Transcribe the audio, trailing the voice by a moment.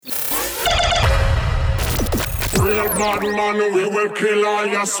real bad man, we will kill all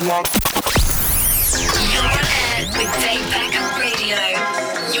your swap. You're on air with Dave Beckham Radio.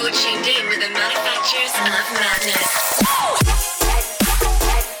 You're tuned in with the manufacturers of madness.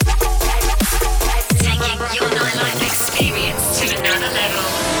 Taking your nightlife experience to another level.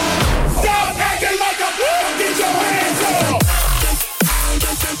 Stop acting like a fool! Get your hands up!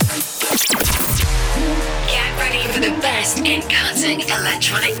 Get ready for the best in cutting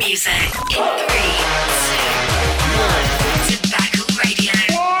electronic music. In 3, 2, 1. Tobacco Radio.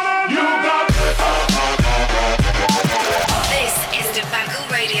 This is Tobacco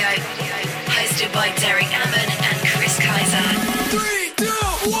Radio, hosted by Derek Ammon and Chris Kaiser. 3, 2,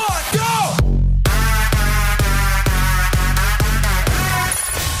 1, go!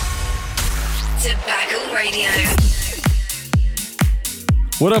 Tobacco Radio.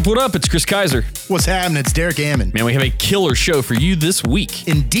 What up? It's Chris Kaiser. What's happening? It's Derek Ammon. Man, we have a killer show for you this week.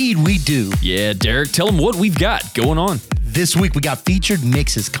 Indeed, we do. Yeah, Derek, tell them what we've got going on. This week, we got featured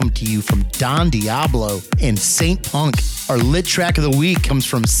mixes come to you from Don Diablo and Saint Punk. Our lit track of the week comes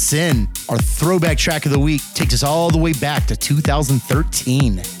from Sin. Our throwback track of the week takes us all the way back to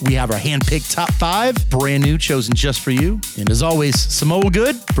 2013. We have our handpicked top 5, brand new, chosen just for you. And as always, Samoa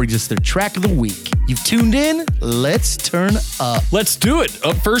Good brings us their track of the week. You've tuned in. Let's turn up. Let's do it.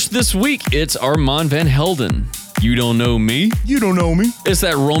 Up first this week, it's Armand Van Helden. You Don't Know Me? You don't know me. It's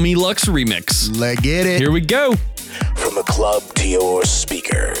that Romy Lux remix. Let's get it. Here we go. From the club to your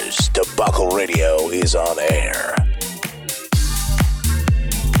speakers, Tobacco Radio is on air.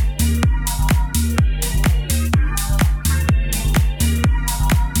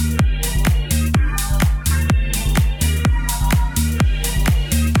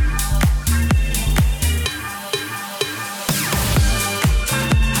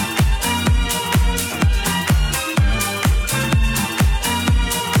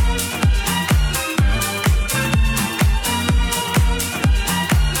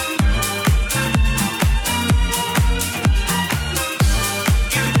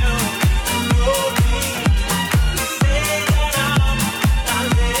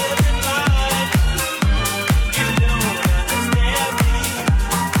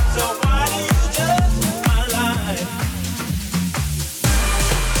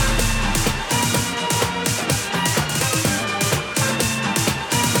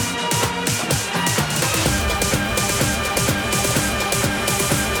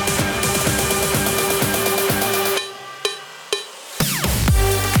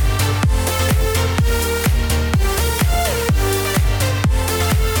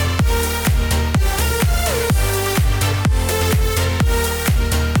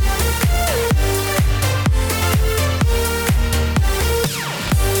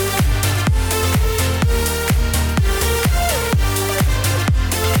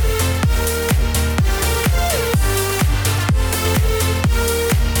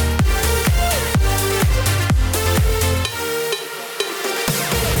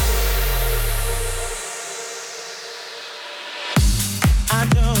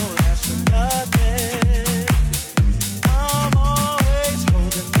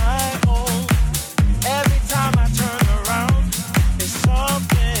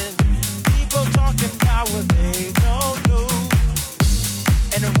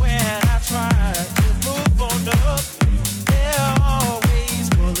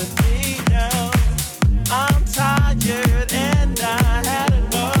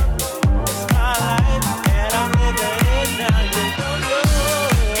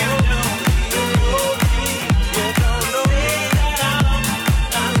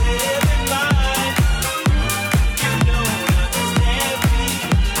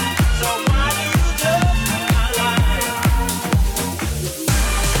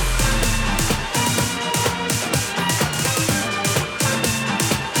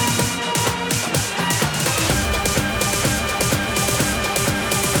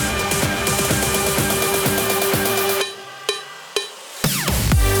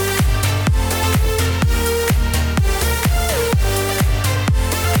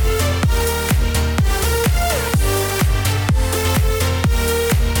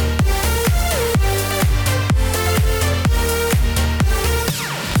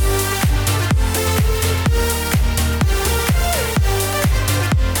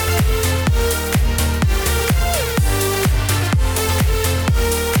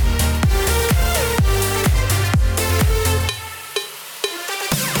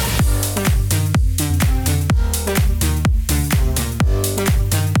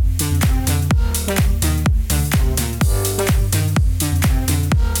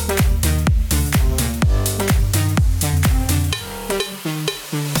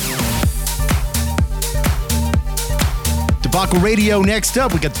 Debacle Radio. Next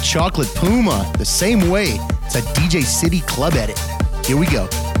up, we got the Chocolate Puma, The Same Way. It's a DJ City Club edit. Here we go.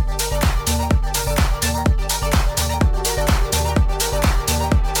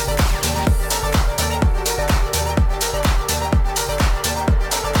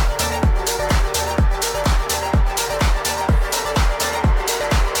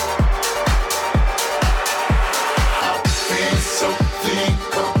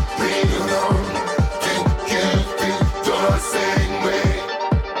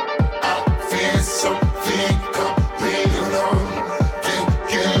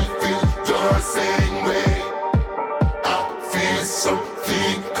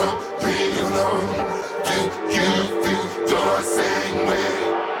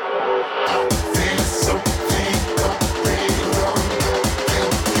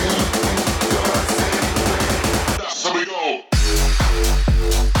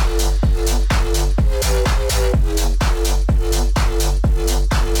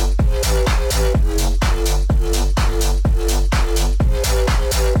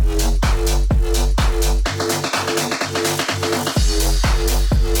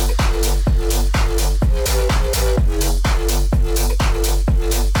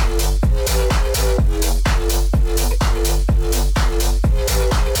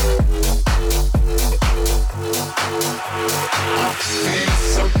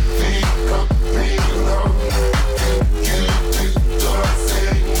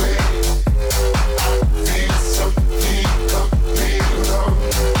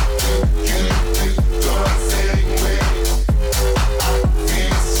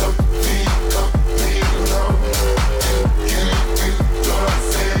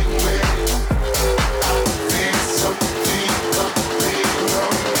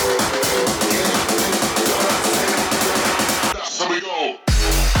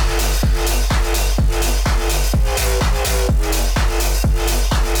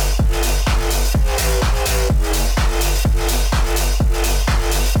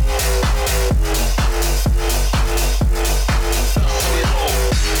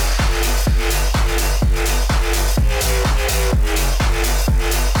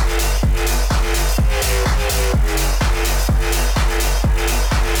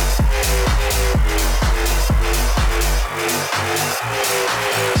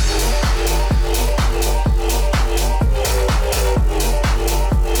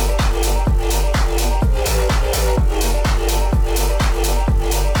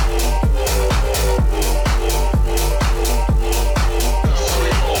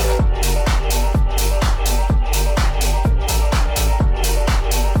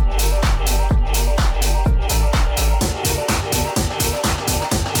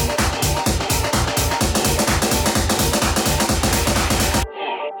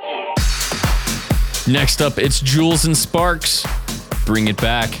 Next up, it's Jules and Sparks. Bring It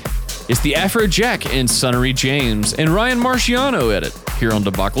Back. It's the Afrojack and Sonnery James and Ryan Marciano edit here on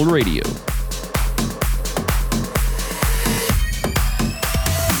Debacle Radio.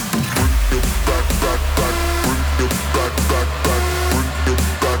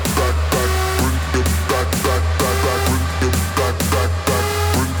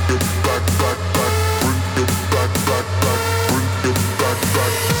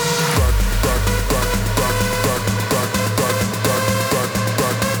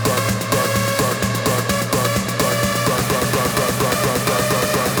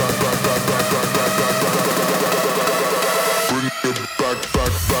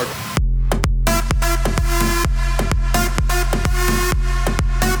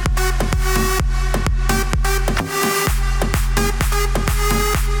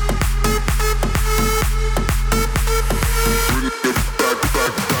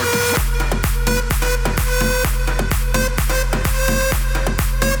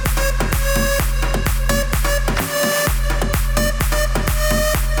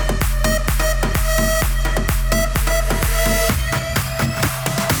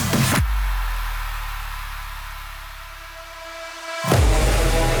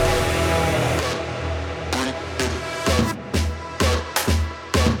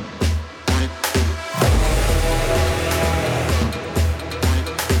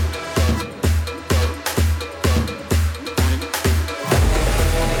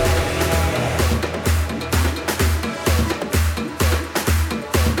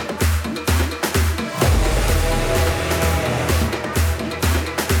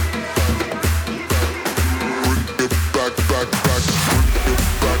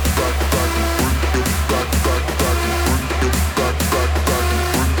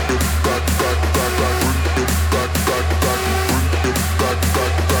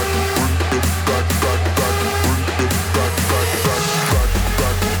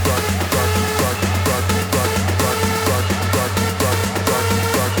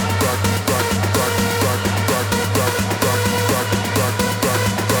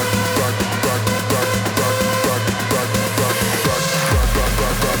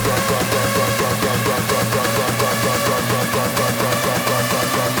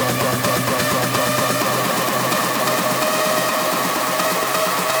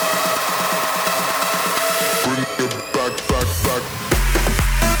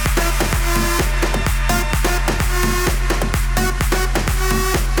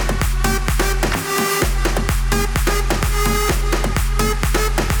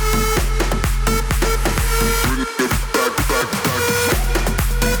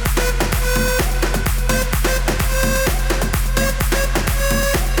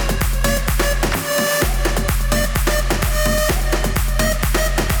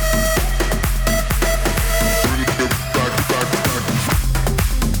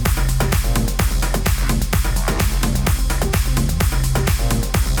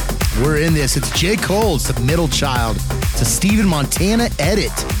 this, it's J. Cole, it's the Middle Child. It's a Steven Montana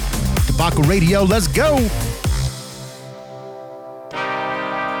edit. Debacle Radio, let's go.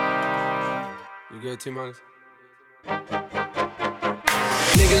 You good, T-Minus?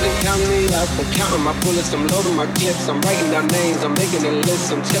 Niggas been counting me out, I'm counting my bullets, I'm loading my clips, I'm writing down names, I'm making a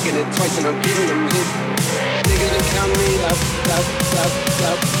list, I'm checking it twice and I'm giving them hits. Niggas been counting me out.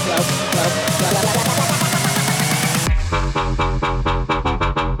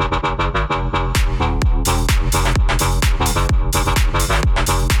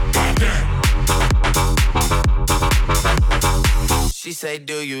 She say,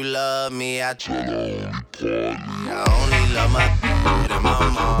 do you love me? I tell her I only love my dad and my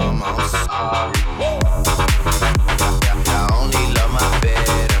mom. I'm sorry. I only love my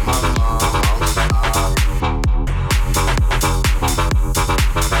bed and my mom. I'm sorry.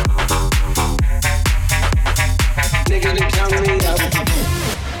 Niggas been counting me out.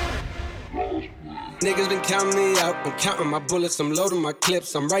 Niggas been counting me out. I'm counting my bullets, I'm loading my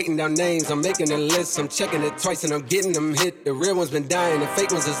clips, I'm writing down names, I'm making a list, I'm checking it twice and I'm getting them hit. The real ones been dying, the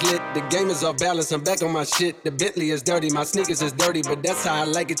fake ones is lit. The game is off balance, I'm back on my shit. The Bentley is dirty, my sneakers is dirty, but that's how I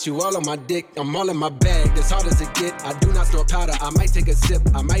like it. You all on my dick, I'm all in my bag, as hard as it get. I do not store powder, I might take a sip,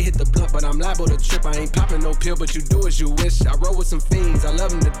 I might hit the blunt, but I'm liable to trip. I ain't popping no pill, but you do as you wish. I roll with some fiends, I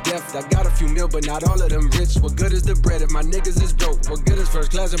love them to death. I got a few mil, but not all of them rich. What good is the bread if my niggas is broke? What good is first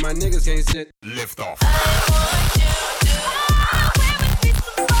class if my niggas can't sit? Lift off.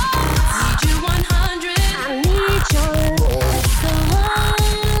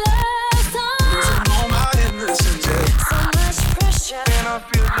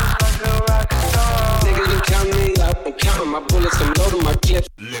 I'm counting my bullets, I'm loading my clips.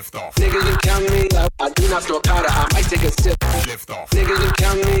 Lift off. Niggas been counting me out. I do not store powder, I might take a sip. Lift off. Niggas been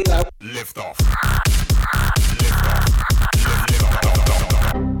counting me out. Lift off. Lift off. Lift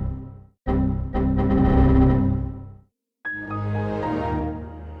off.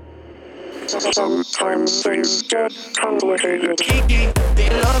 Sometimes things get complicated. Kiki, do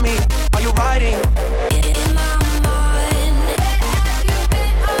you love me? Are you riding? In my mind, have you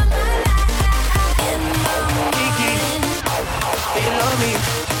been on my life? In my Kiki, do you love me?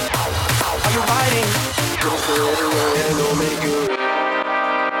 Are you riding?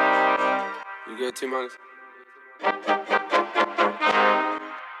 You good, T-Minus?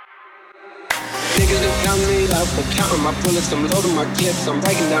 Niggas been counting me out. I'm counting my bullets, I'm loading my clips, I'm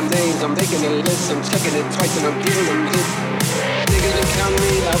writing down names, I'm making a list, I'm checking it twice and I'm giving them hits. Niggas been counting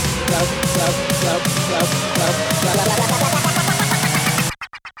me out.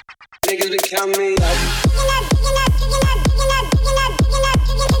 Niggas been counting me out.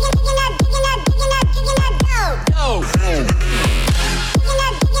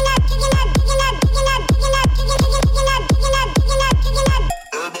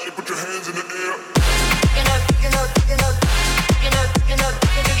 Everybody put your hands in the air.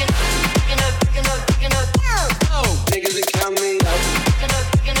 Niggas been counting me out.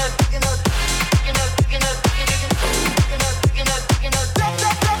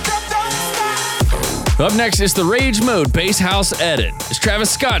 Up next is the Rage Mode Bass House Edit. It's Travis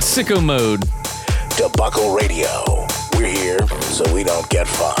Scott's Sicko Mode. Debacle Radio. We're here so we don't get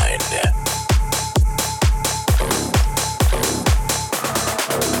fined.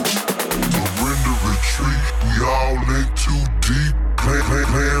 Surrender, retreat. We all in too deep. Plan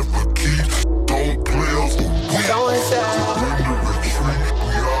for keeps. Don't play us for weak. Surrender, retreat.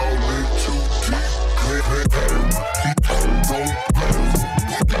 We all in too deep. Plan for keeps. Don't play us for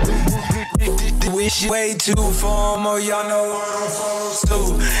weak. Wish way too formal, y'all know what I'm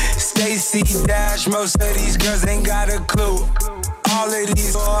supposed to. Stacy Dash, most of these girls ain't got a clue. All of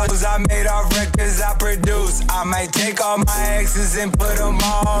these boys I made off records I produce. I might take all my exes and put them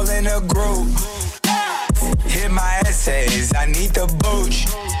all in a group. Hit my essays, I need the booch.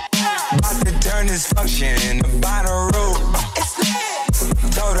 About to turn this function into Bonnaroo.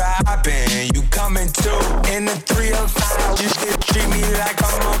 Told her hop in, you coming too. In the 305, you should treat me like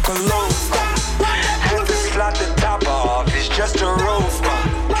I'm Uncle Luke. Had to slot the top off, it's just a roof.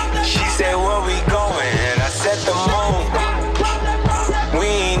 She said, where we going? I said the moon. We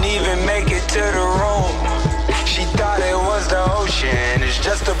ain't even make it to the room. She thought it was the ocean, it's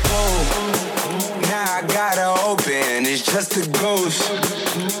just a pool. Now I gotta open, it's just a ghost.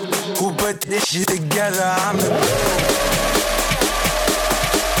 Who put this shit together? I'm the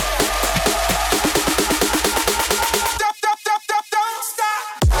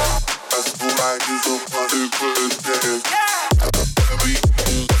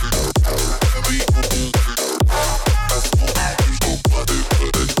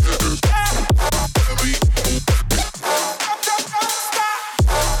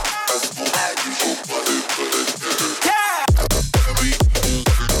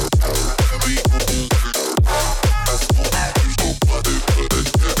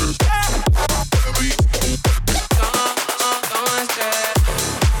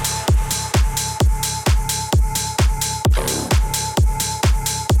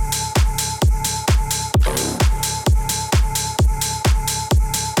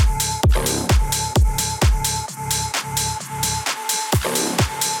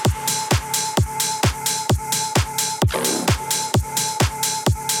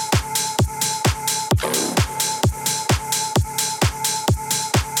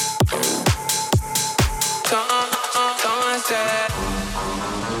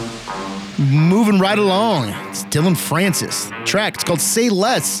right along. It's Dylan Francis. The track, it's called Say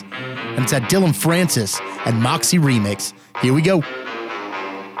Less, and it's at Dylan Francis and Moxie Remix. Here we go.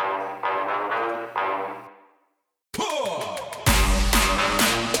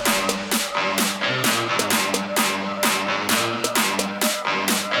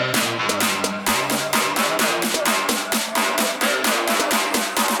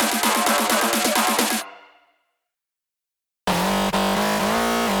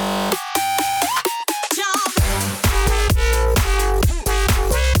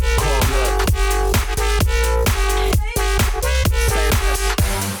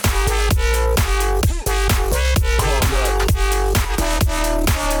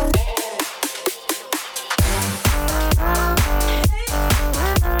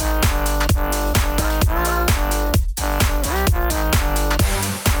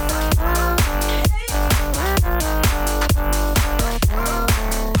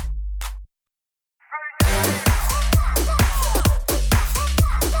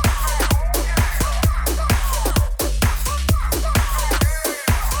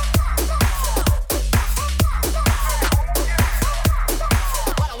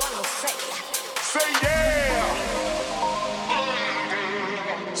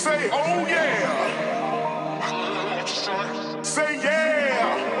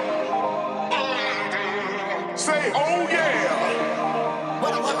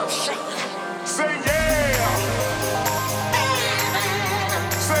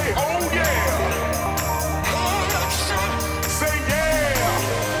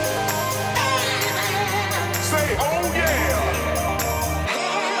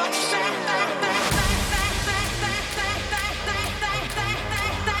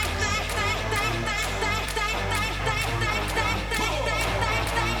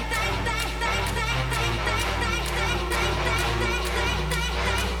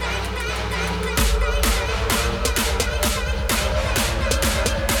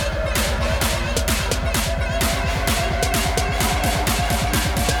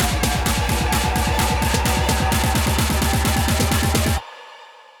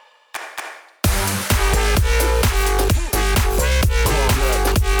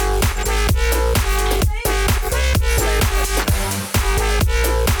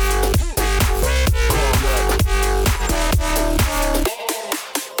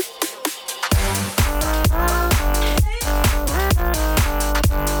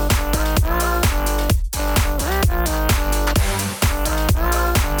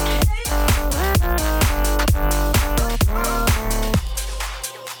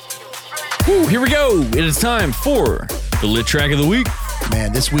 Here we go. It is time for the lit track of the week.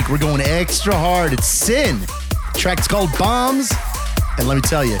 Man, this week we're going extra hard. It's Sin. The track's called Bombs. And let me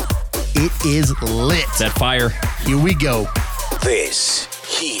tell you, it is lit. That fire. Here we go. This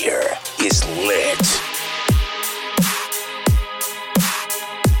here is lit.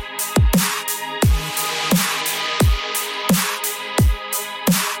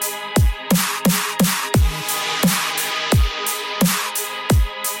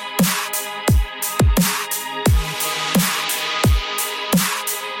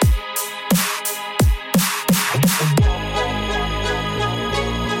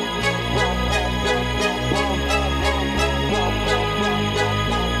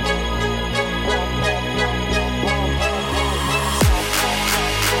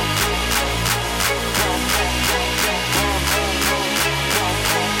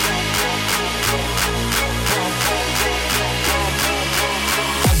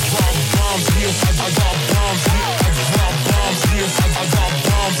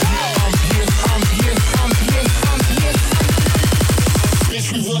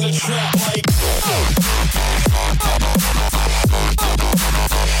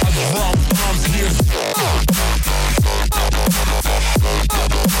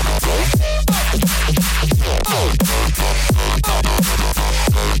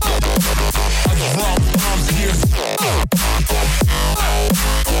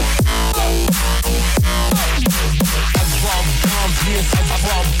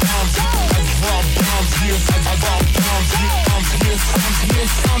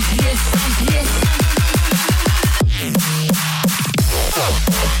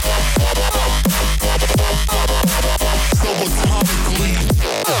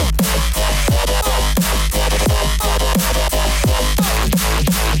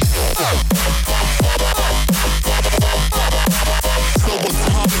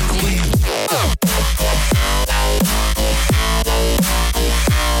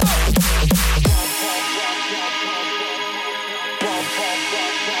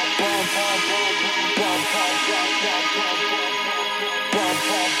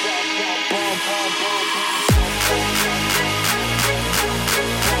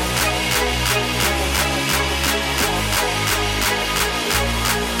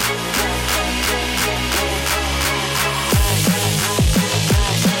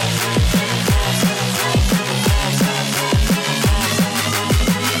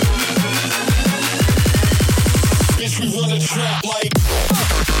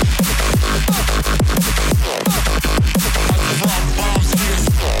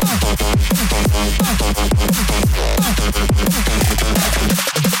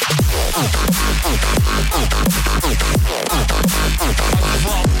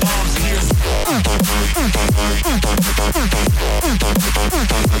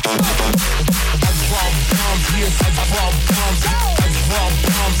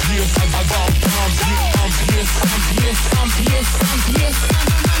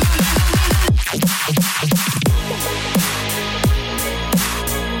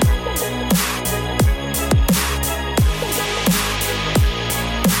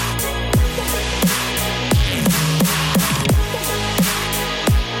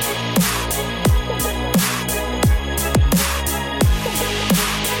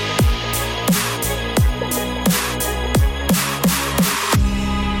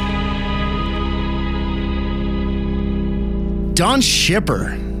 Don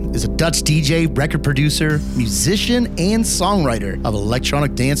Schipper is a Dutch DJ, record producer, musician, and songwriter of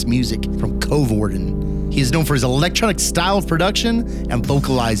electronic dance music from Coevorden. He is known for his electronic style of production and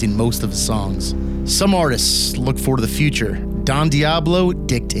vocalizing most of his songs. Some artists look forward to the future. Don Diablo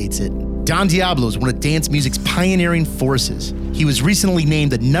dictates it. Don Diablo is one of dance music's pioneering forces. He was recently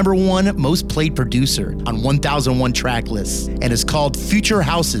named the #1 most played producer on 1001 track lists and is called Future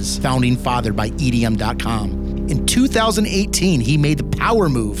House's founding father by EDM.com. In 2018, he made the power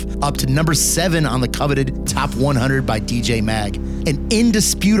move up to #7 on the coveted Top 100 by DJ Mag. An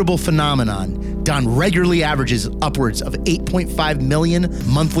indisputable phenomenon, Don regularly averages upwards of 8.5 million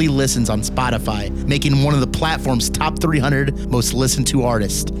monthly listens on Spotify, making him one of the platform's top 300 most listened to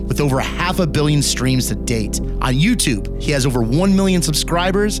artists, with over 500 million streams to date. On YouTube, he has over 1 million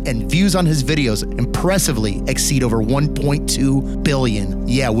subscribers, and views on his videos impressively exceed over 1.2 billion.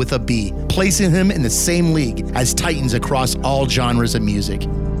 Yeah, with a B, placing him in the same league as titans across all genres of music.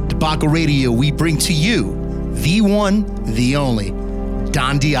 Debacle Radio, we bring to you the one, the only,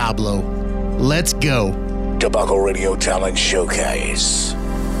 Don Diablo. Let's go. Debacle Radio Talent Showcase.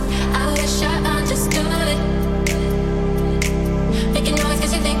 I wish I understood. Making noise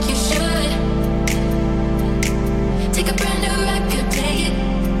 'cause you think you should. Take a brand new record, play it.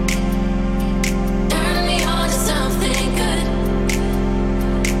 Turn me on to something good.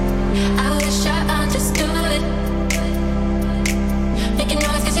 I wish I understood. Making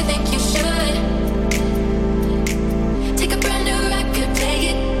noise 'cause you think you should. Take a brand new record, play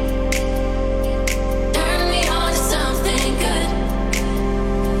it. Turn me on to something good.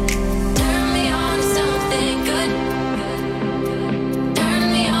 Turn me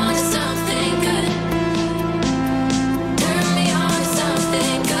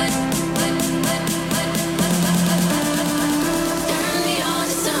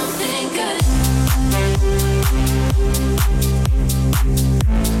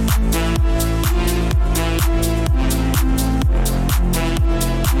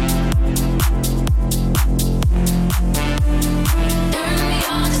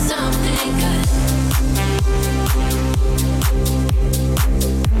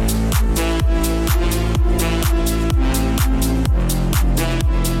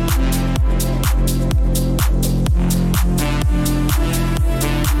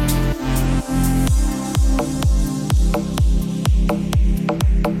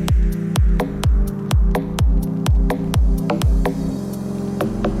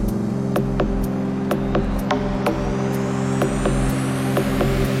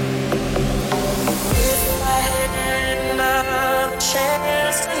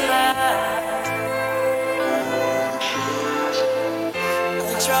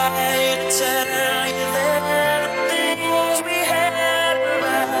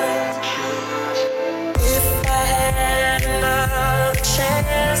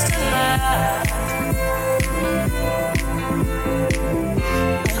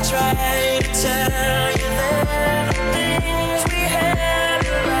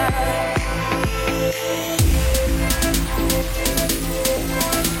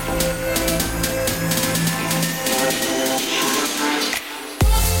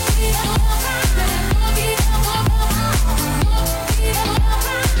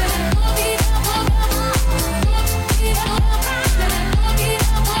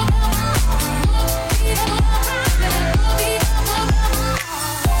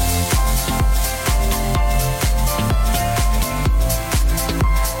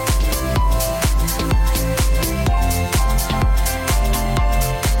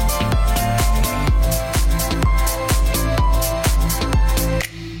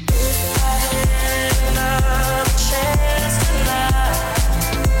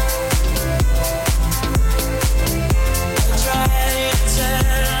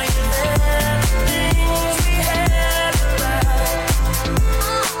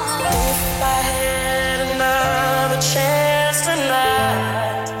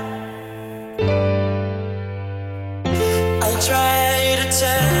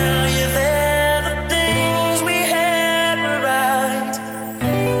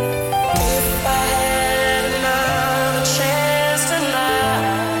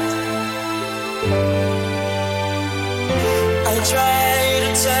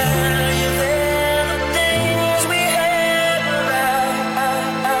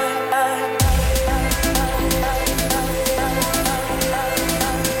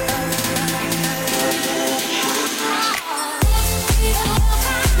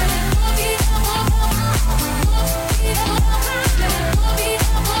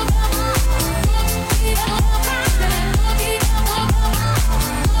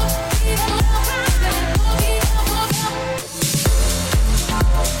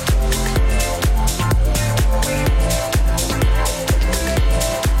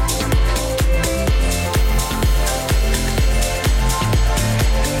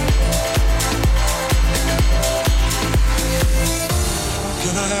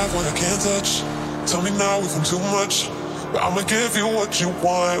touch. Tell me now if I'm too much, but I'ma give you what you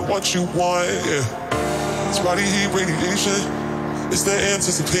want, yeah. It's body heat radiation, it's the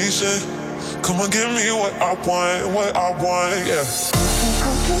anticipation. Come on, give me what I want, yeah.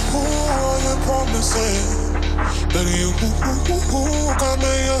 All you're promising, that you got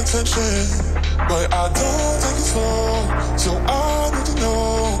my attention, but I don't take it slow, so I need to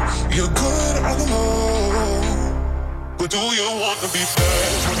know you're good on the low. But do you want to be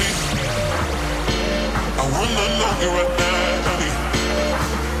bad for me? I wanna know you right now, honey.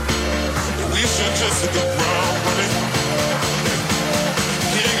 We should just hit the ground running.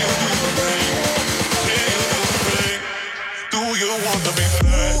 Can you do the thing? Can you do the thing? Do you want to be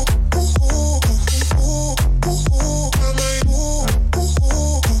bad?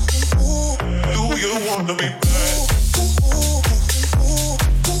 Do you want to be bad?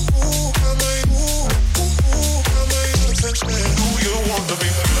 Do you want to be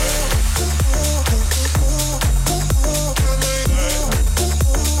bad?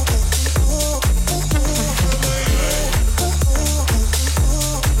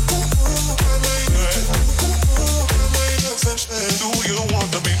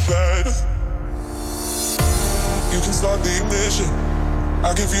 Start the ignition.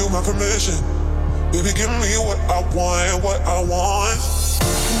 I give you my permission. Baby, give me what I want.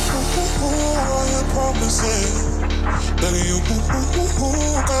 All you're promising, that you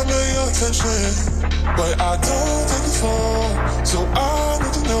got my attention, but I don't take it slow, so I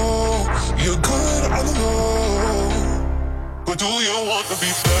need to know you're good on the low. But do you want to be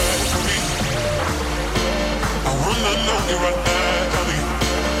bad for me? I wanna know you right now, honey.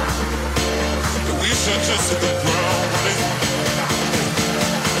 We should just hit the ground running.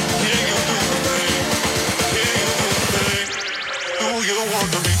 Can you do the thing? Can you do the thing? Do you want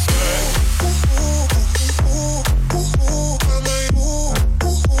to be bad?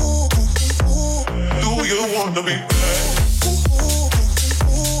 Do you want to be bad?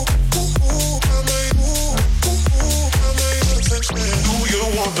 Do you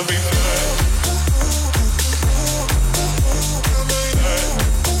want to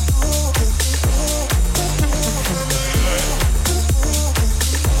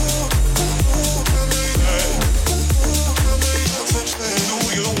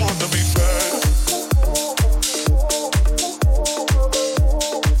be bad?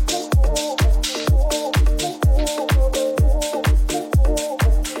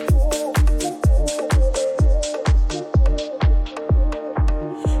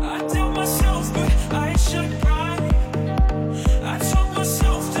 I tell myself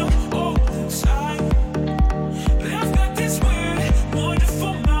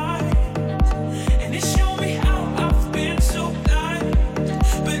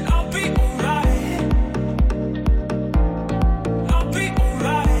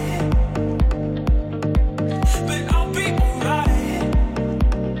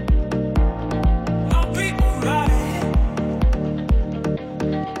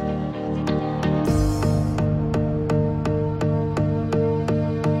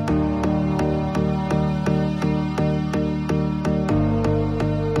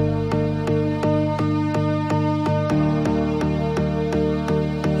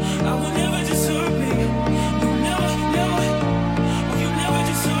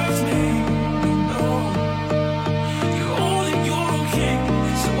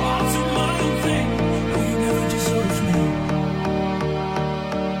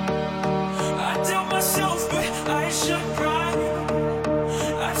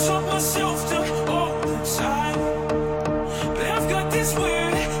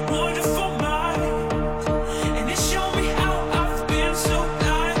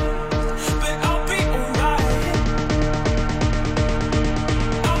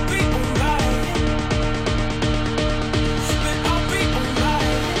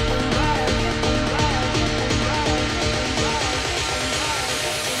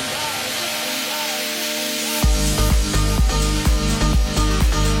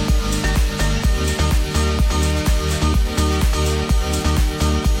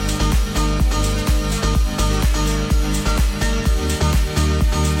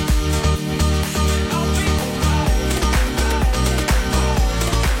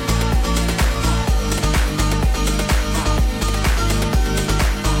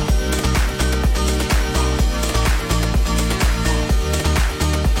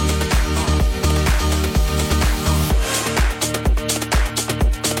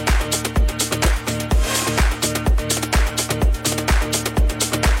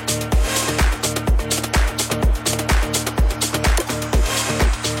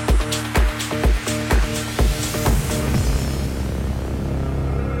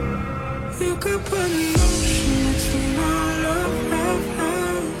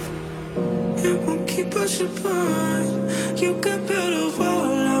upon. You could build a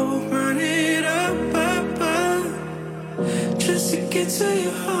wall, I will run it up, up, just to get to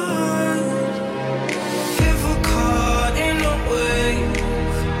your heart. If we're caught in a wave,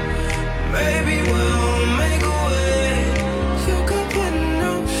 maybe we'll make a way. You could put an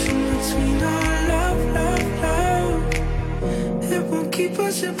ocean between our love, love, love. It won't keep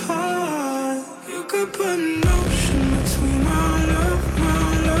us apart. You could put an ocean between our love, my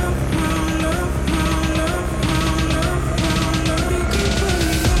love, my love, my love, my love, my love. You could put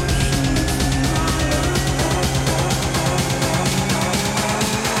an ocean between our love.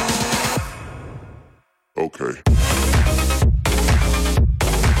 Okay.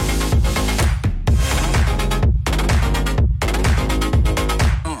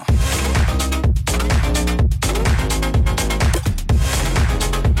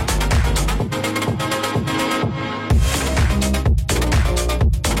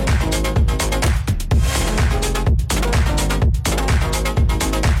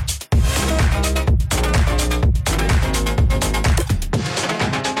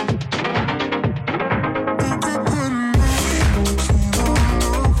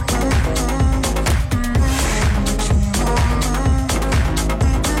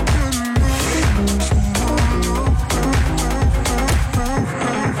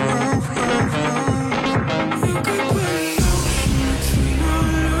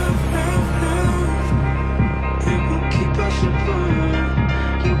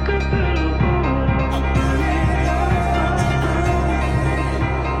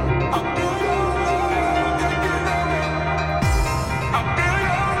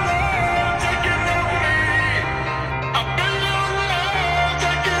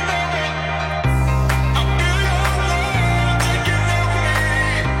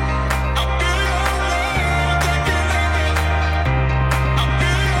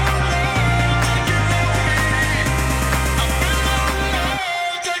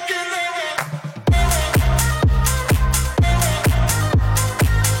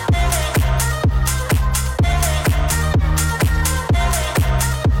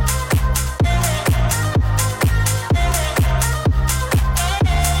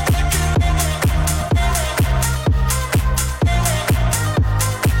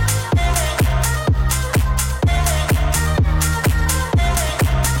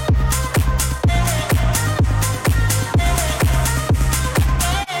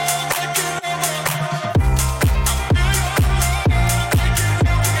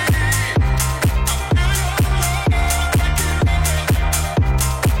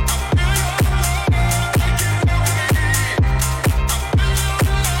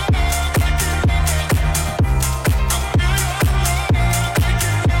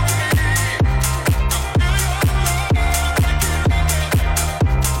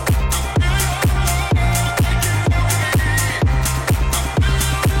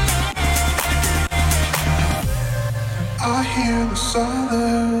 I hear the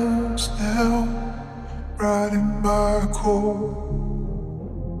silence now, right in my core.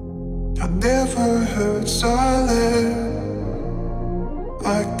 I never heard silence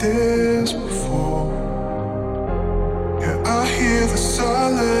like this before. Yeah, I hear the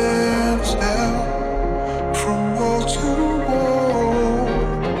silence now, from wall to wall.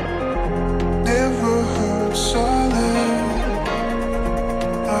 Never heard silence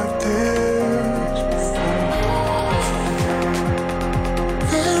like this before.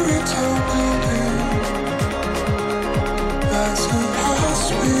 Fairy tale building, lights at high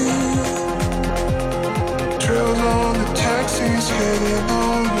speed. Trails on the taxis heading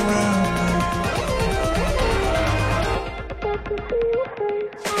all around me.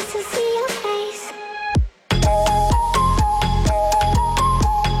 Nice to see your face.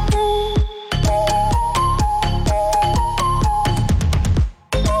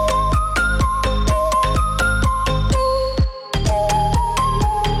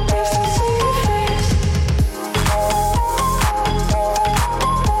 Nice to see your face.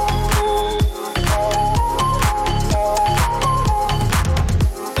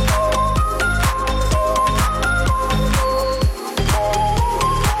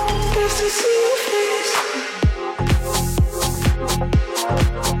 Nice to see your face.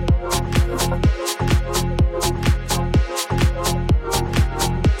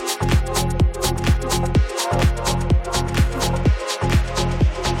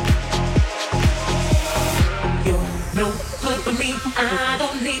 You're no good for me. I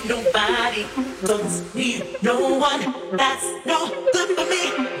don't need nobody. Don't need no one. That's no good for me.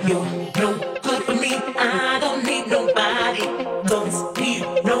 You're no good for me. I don't need nobody. Don't need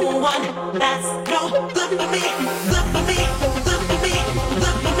no one. That's no good for me. Good for me. Good for me.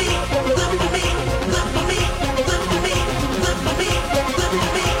 Good for me. Good for me. Good for me.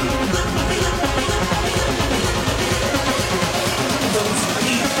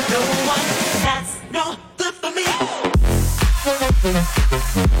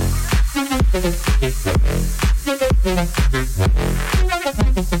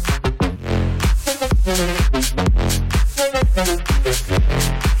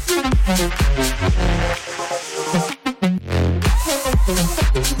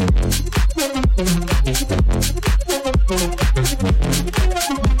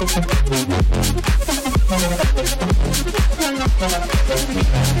 Put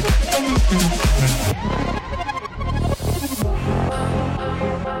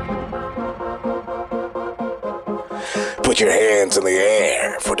your hands in the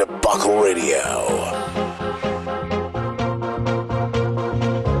air for Debacle Radio.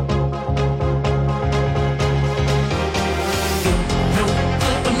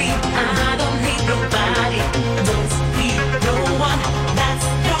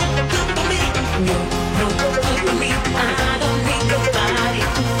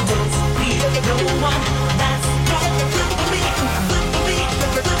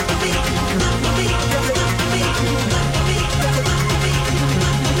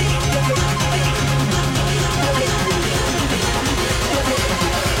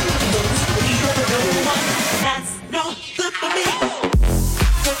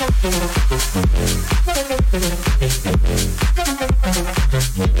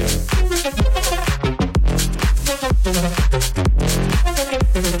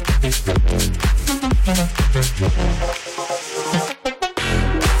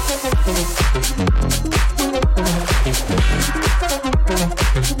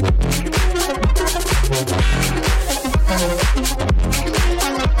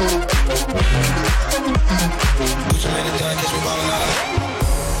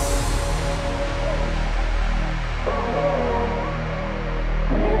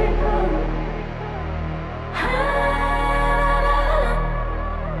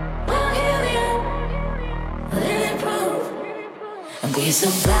 We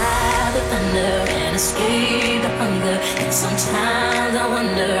survive the thunder and escape the hunger. And sometimes I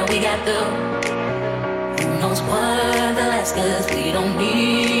wonder we got through. Who knows what they'll ask us? We don't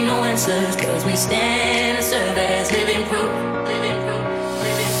need no answers, cause we stand and serve as living proof. Living proof.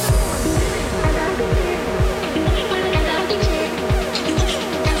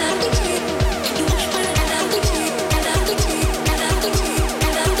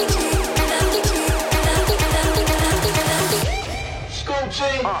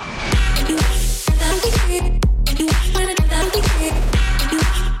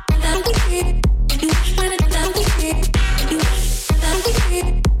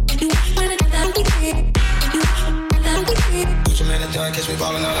 Catch me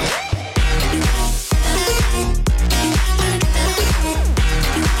ballin' out of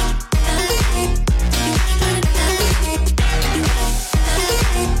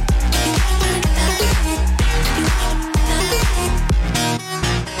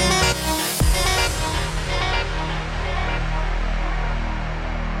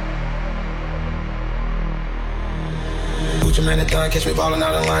catch me ballin'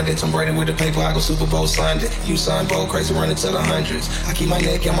 out of London. Tom Brady with the paper, I go Super Bowl signed it. You sign bold, crazy running to the hundreds. I keep my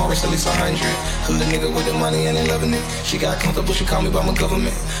neck on my wrist at least 100. Hood nigga with the money and they loving it. She got comfortable, she call me by my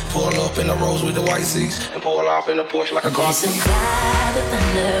government. Pull up in the Rolls with the white seats and pull off in the Porsche like a car. We survive the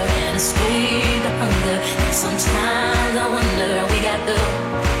thunder and escape the hunger. And sometimes I wonder we got through.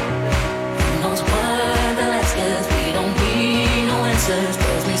 Who knows what they'll ask us? We don't need no answers,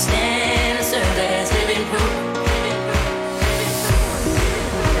 cause we stand and serve as living proof.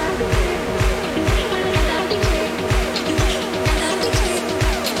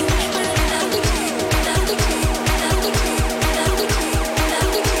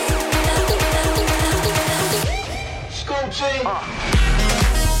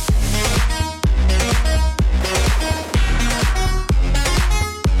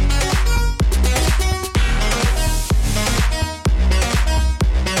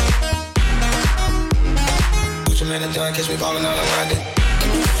 Catch me ballin' out of London.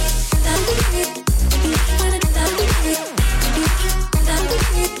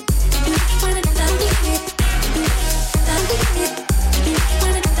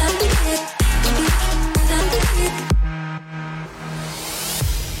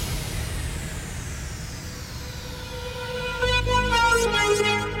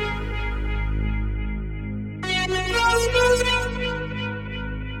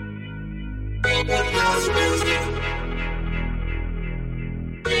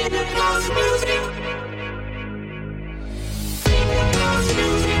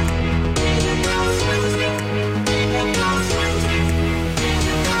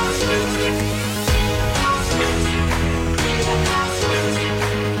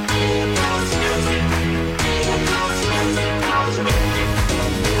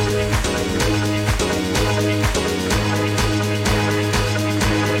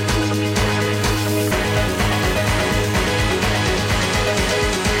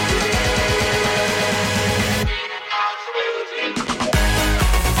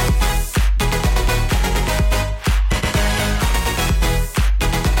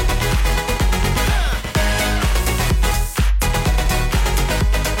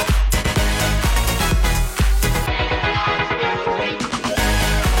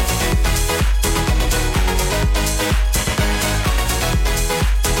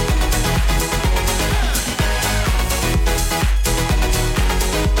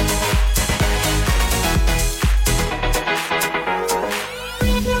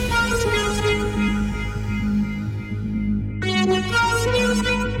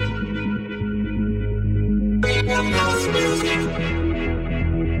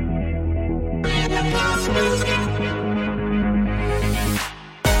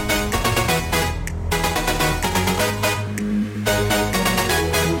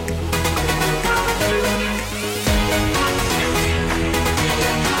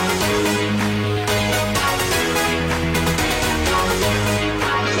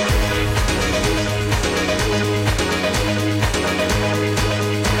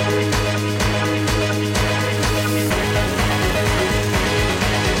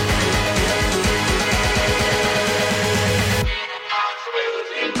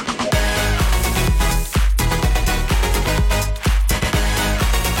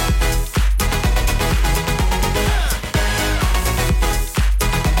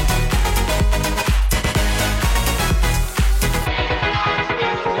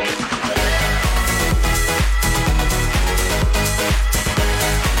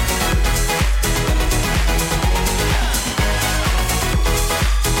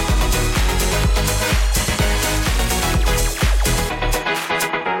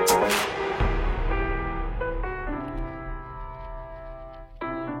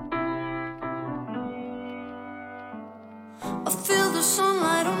 I feel the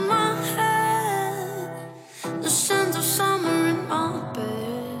sunlight on my head, the scent of summer in my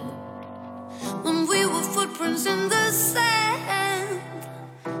bed. When we were footprints in the sand,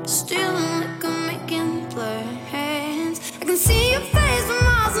 stealing liquor, making plans. I can see your face from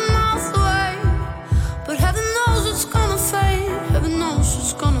miles and miles away, but heaven knows it's gonna fade. Heaven knows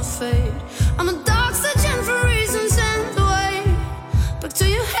it's gonna fade. I'm a dog searching for reasons and the way back to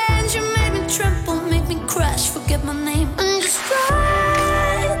your hands. You made me tremble, make me crash, forget my name, and just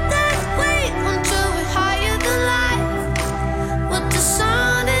ride that wave until we're higher than life. With the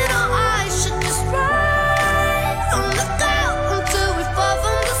sun in our eyes, should just ride on the cloud until we fall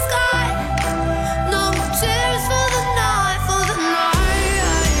from the sky. No tears for the night, for the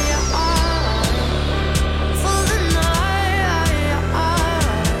night, for the night.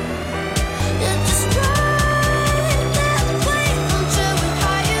 Yeah, just ride that wave until we're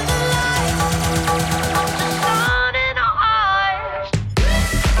higher than life. With the sun in our eyes.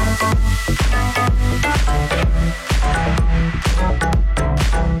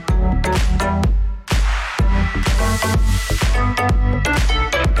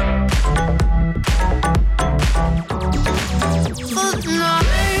 For the night,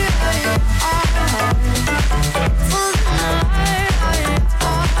 for the night.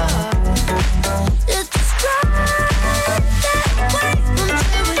 Yeah, just ride that wave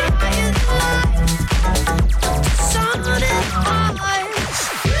until we're higher than life. With the sun in our eyes.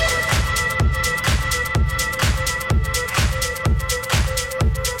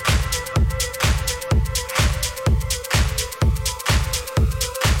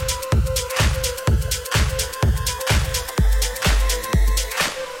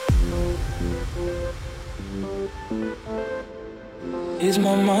 Ease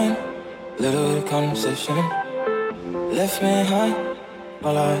my mind, little bit of conversation. Left me high,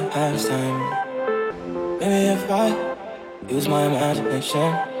 all I had is time. Maybe if I use my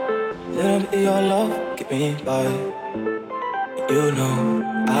imagination, little bit of your love, get me by. You know,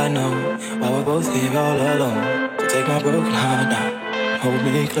 I know, why we're both here all alone. So take my broken heart now, hold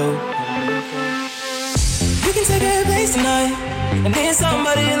me close. You can take a place tonight, I need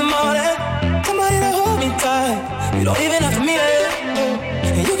somebody in the morning, somebody to hold me tight. You don't even have to mean it.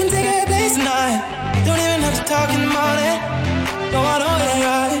 And you can take a place tonight, don't even have to talk in the morning. No, I know it ain't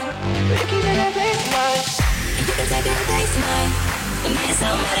right, but you can take a place tonight. You can take a place tonight, and meet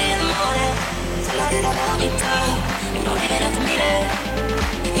somebody in the morning. Somebody to hold me tight. You don't even have to mean it.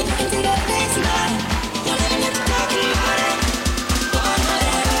 You can take a place tonight, don't even have to talk in the morning. No, I know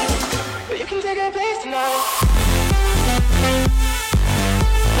it ain't right, But you can take a place tonight.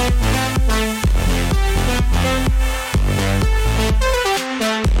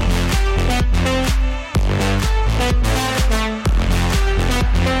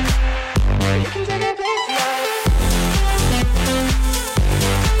 You can take a place tonight.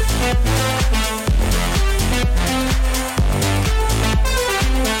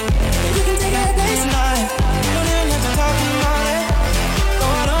 You can take a place tonight. Don't even have to talk in the morning. No,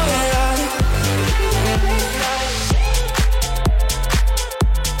 I know it right. You can take a place tonight.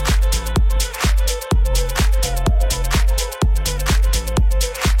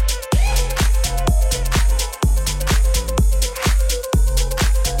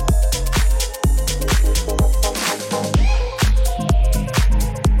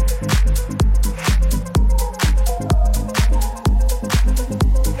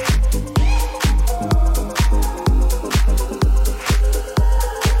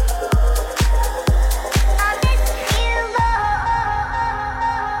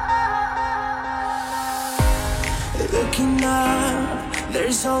 Looking up,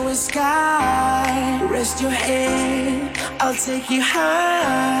 there's always sky. Rest your head, I'll take you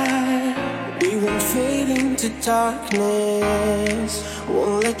high. We won't fade into darkness,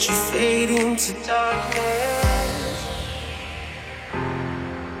 won't let you fade into darkness.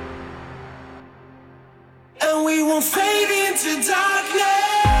 And we won't fade into darkness.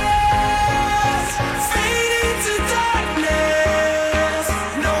 Fade into darkness.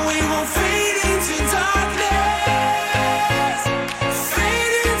 No, we won't fade into darkness.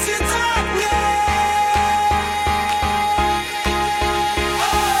 Fade into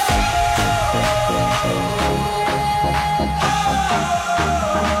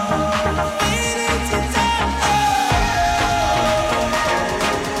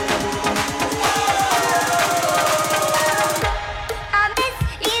I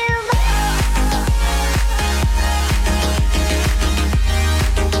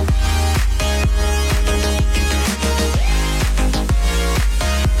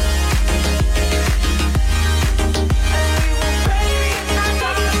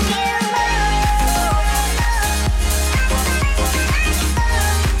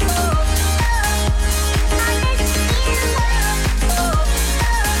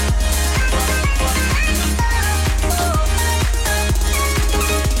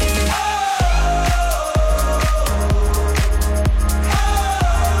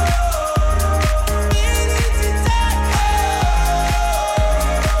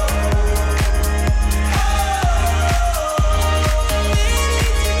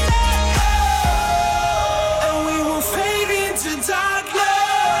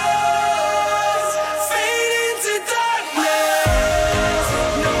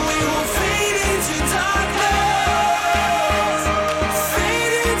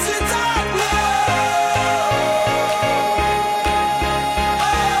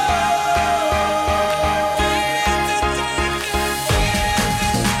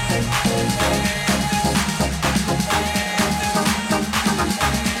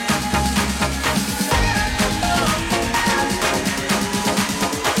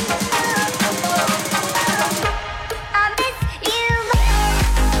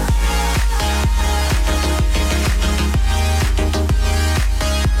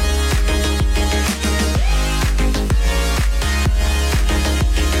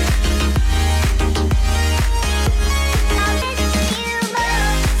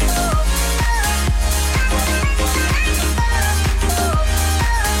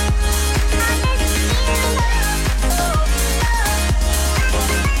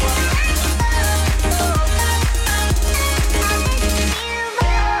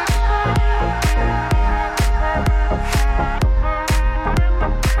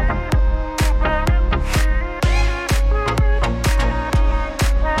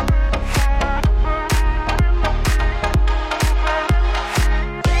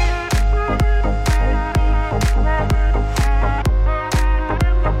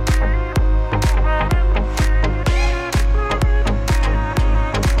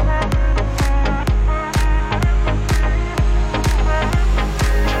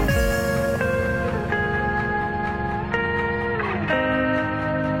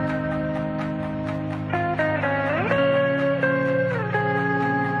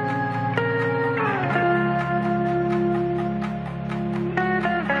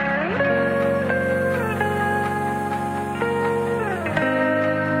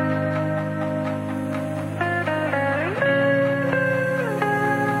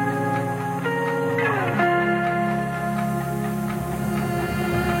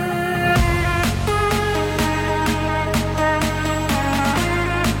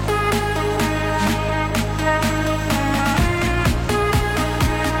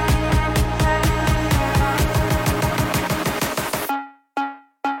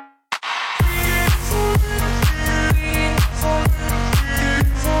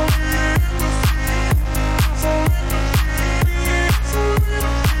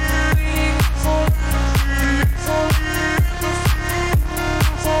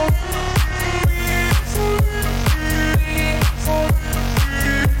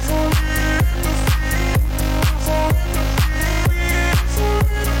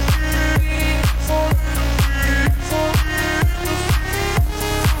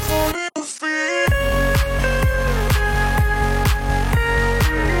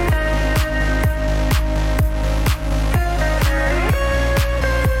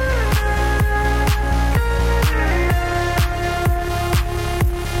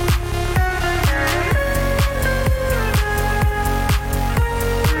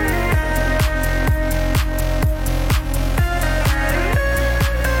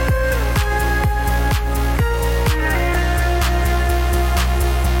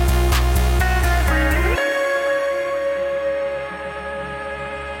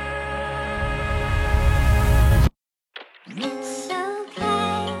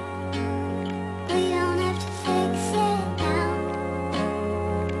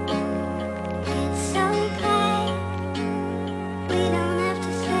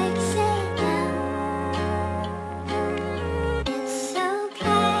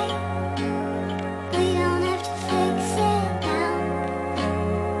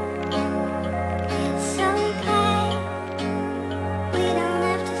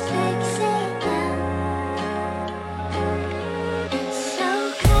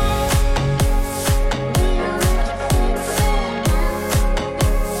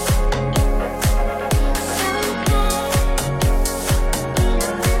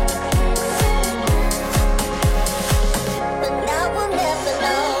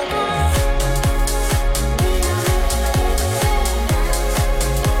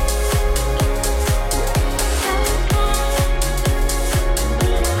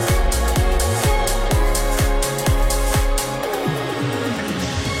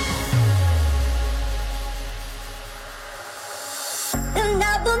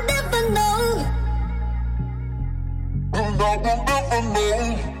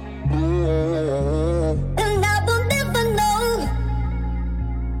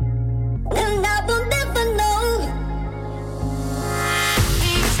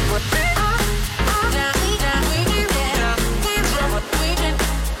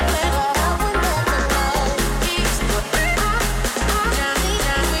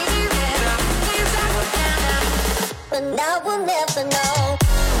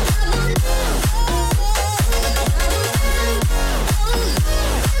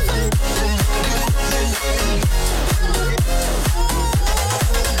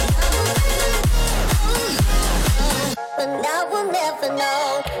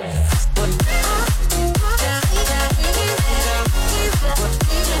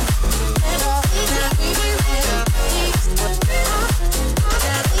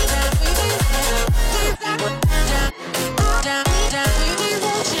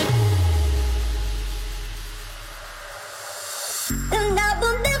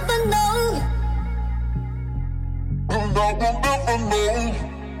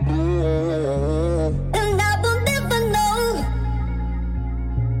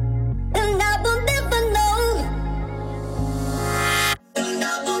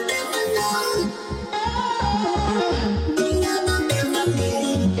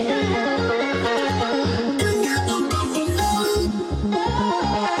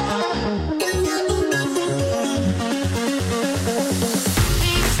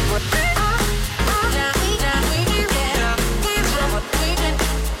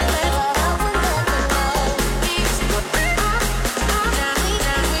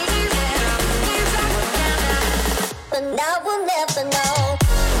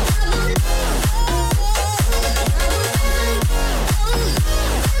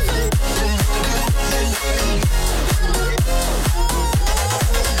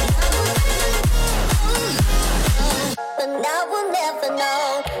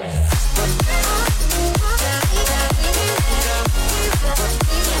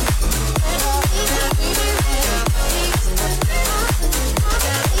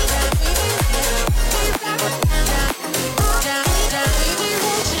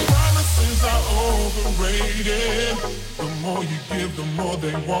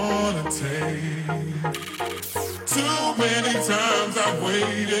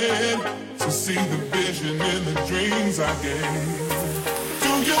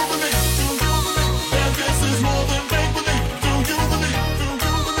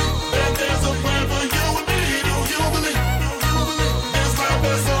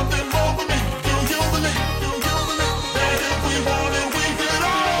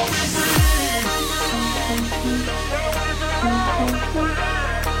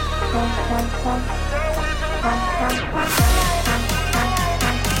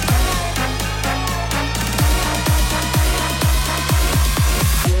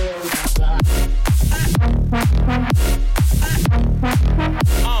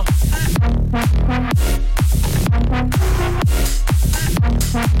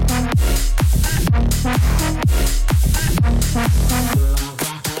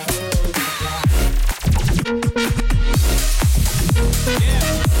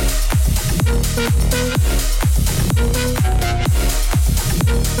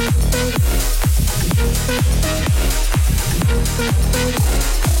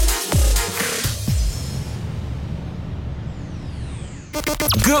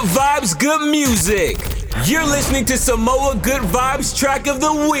Good vibes, good music. You're listening to Samoa Good Vibes Track of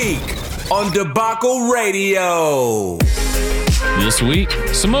the Week on Debacle Radio. This week,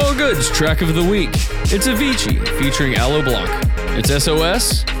 Samoa Good's Track of the Week. It's Avicii featuring Aloe Blanc. It's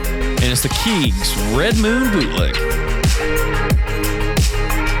SOS, and it's the Keegs Red Moon Bootleg.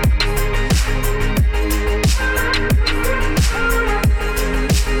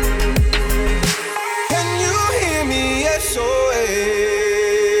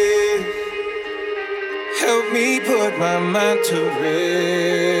 Put my mind to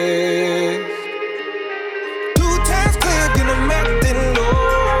rest. 2 times clear, get a map then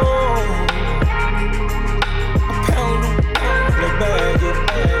low. A pound of the bag of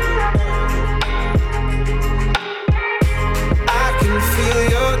I can feel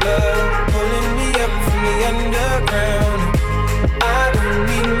your love pulling me up from the underground. I don't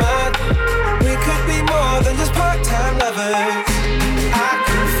need much. We could be more than just part-time lovers. I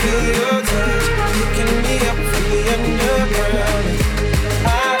can feel your touch picking me up from the underground.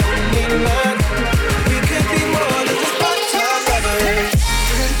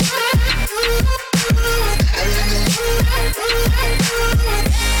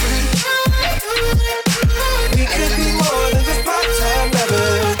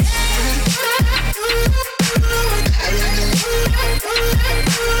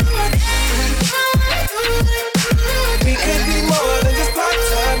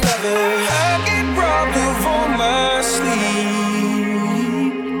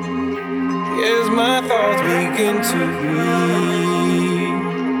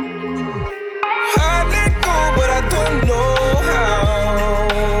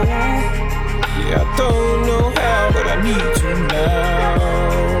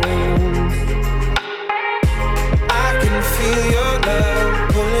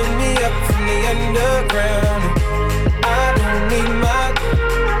 underground. I don't need my.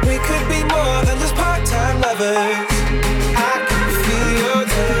 We could be more than just part-time lovers. I can feel your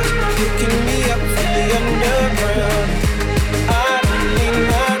touch picking me up from the underground. I don't need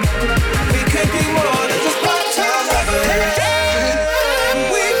my. We could be more than just part-time lovers.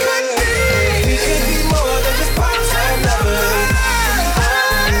 We could be more than just part-time lovers. I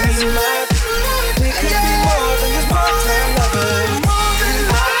don't need my. We could be more than just part-time lovers.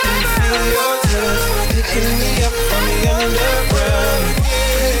 I can feel your touch picking me up from the underground.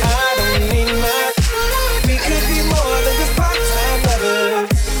 I don't need my. We could be more than just part-time lovers.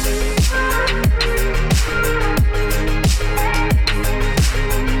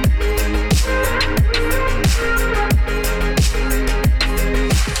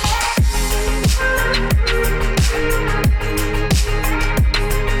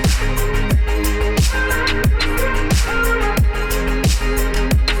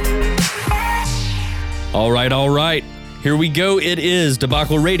 All right. Here we go. It is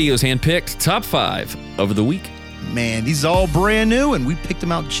Debacle Radio's handpicked top 5 of the week. Man, these are all brand new, and we picked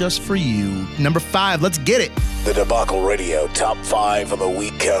them out just for you. Number 5, let's get it. The Debacle Radio Top 5 of the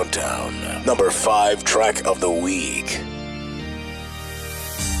Week Countdown. Number 5 track of the week.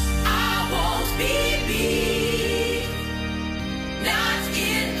 I won't be not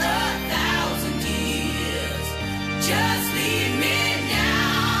in 1,000 years. Just leave me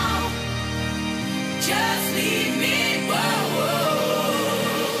now. Just leave me. Whoa, whoa.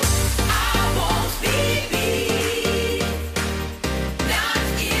 I won't be not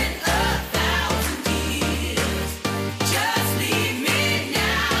in 1,000 years. Just leave me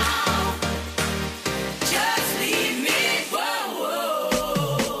now. Just leave me. Whoa, whoa.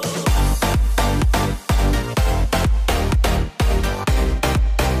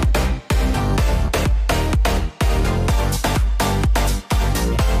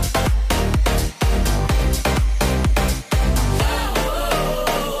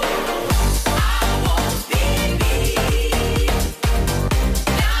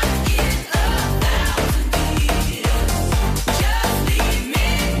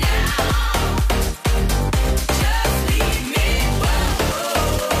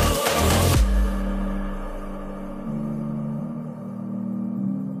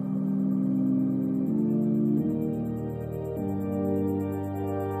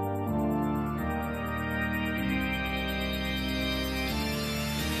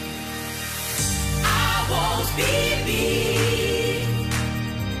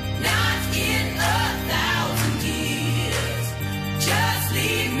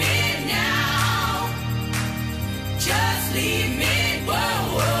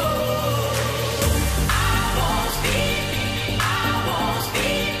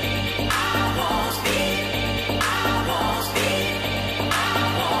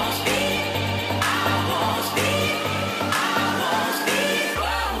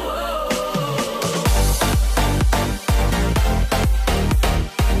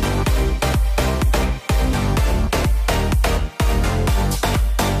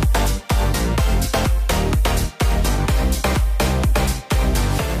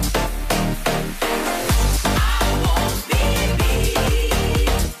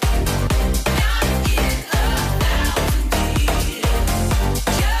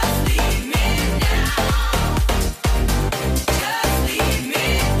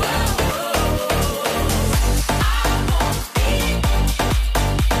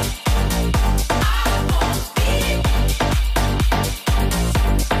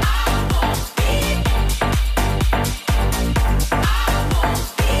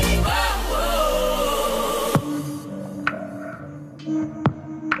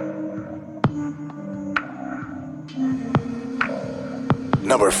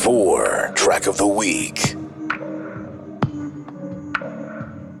 Number 4 track of the week.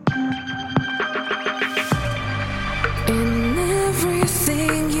 In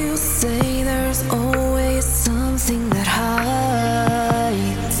everything you say, there's always something that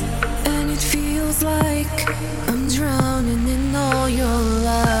hides, and it feels like I'm drowning in all your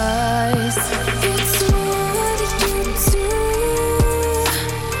lies. It's what you do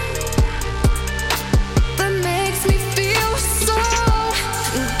that makes me feel so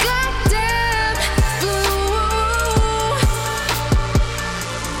goddamn blue.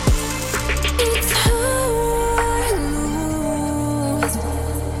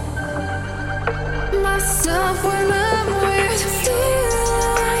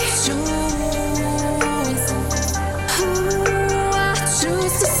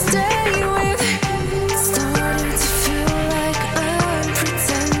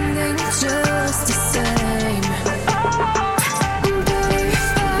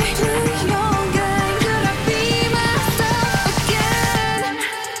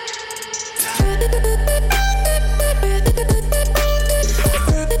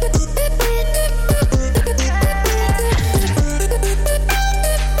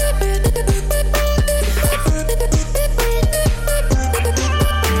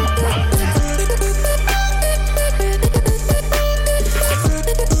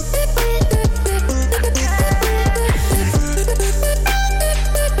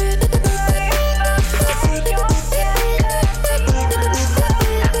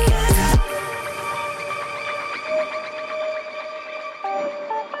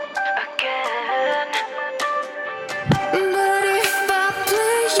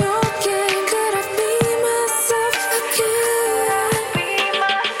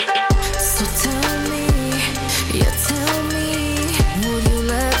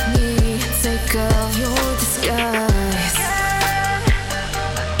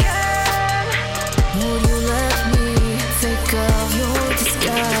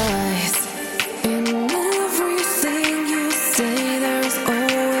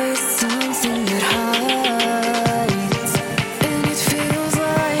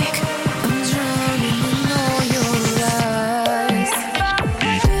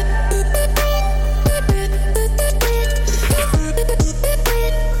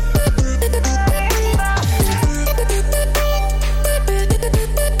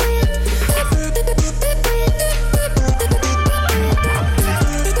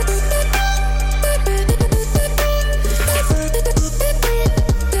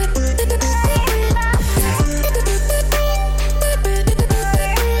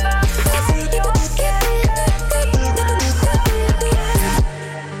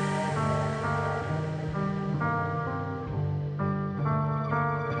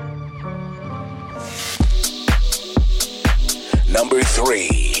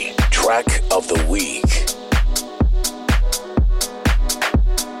 Track of the Week.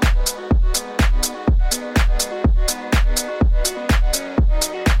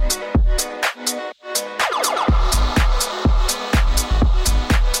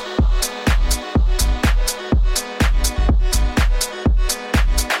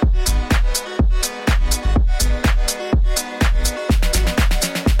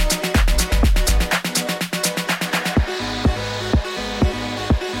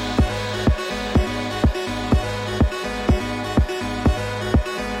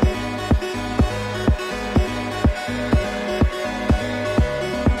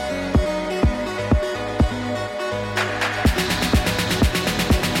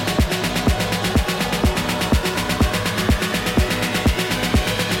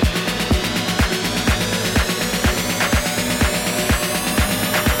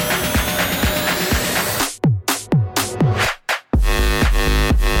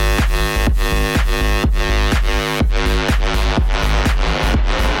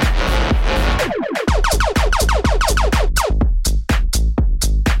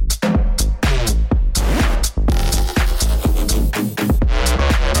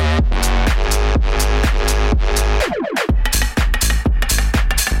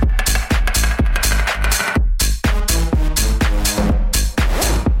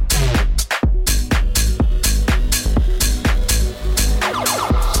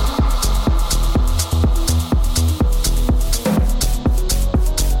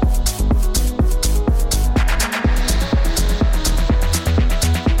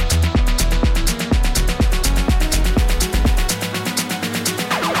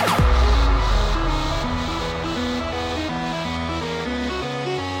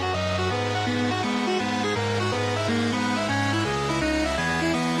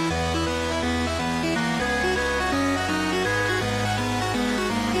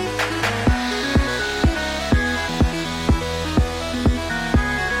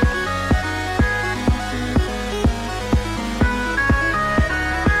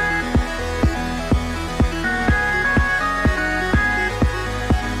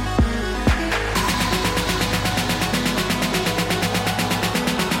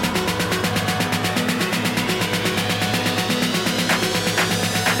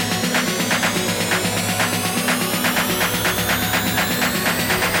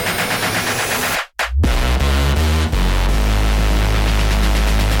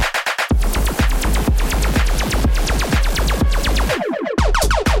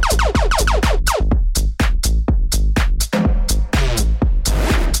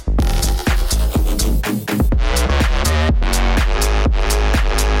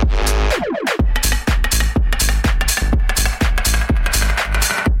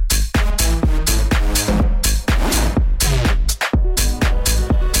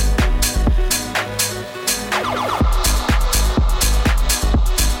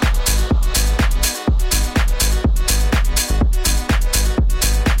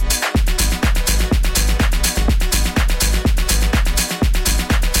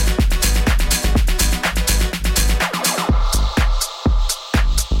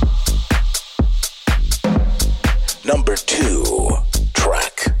 Number 2,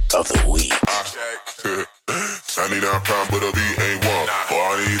 Track of the Week. 99 pound, but a beat ain't one.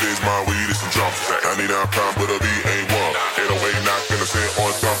 All I need is my weed and some drums. 99 pound, but a beat ain't one. 808 not gonna sit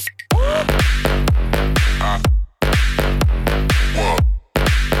on something.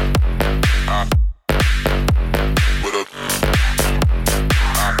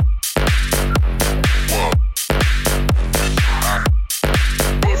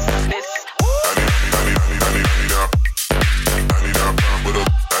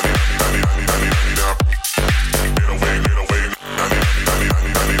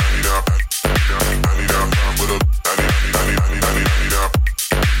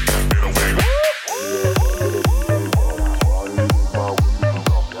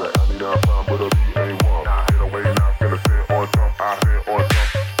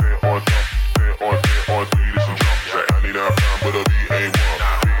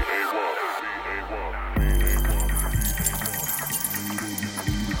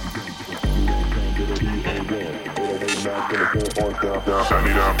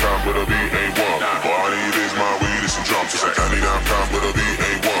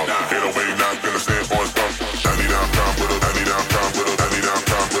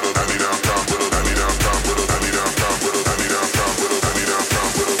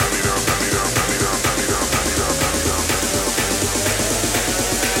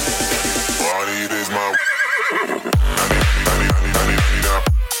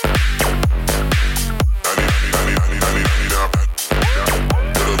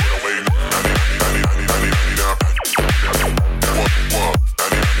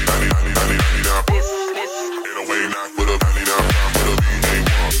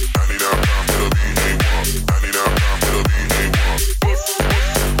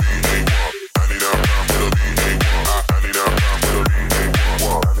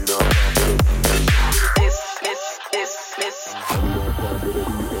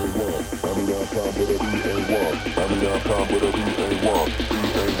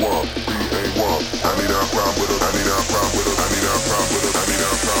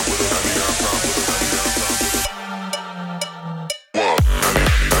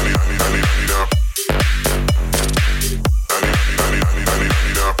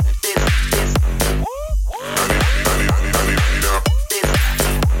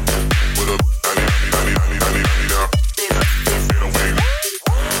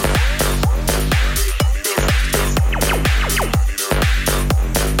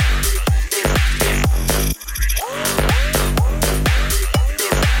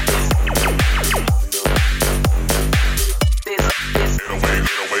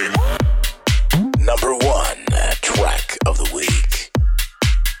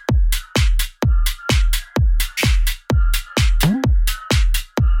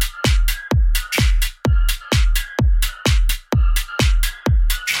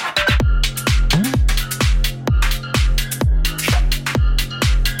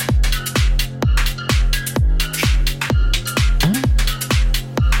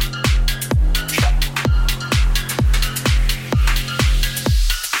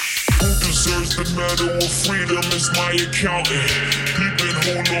 accountant. Peeping,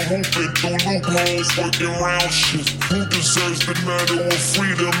 hula hooping through loopholes, working round shit. Who deserves the medal of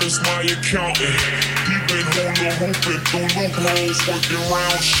freedom is my accountant. Peeping, hula hooping through loopholes, working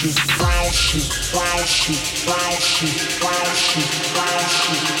round shit. Round shit, round shit, round shit, round shit, round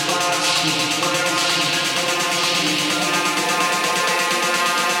shit, round shit, round shit.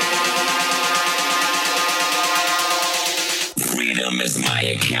 Freedom is my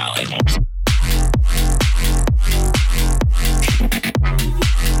accountant.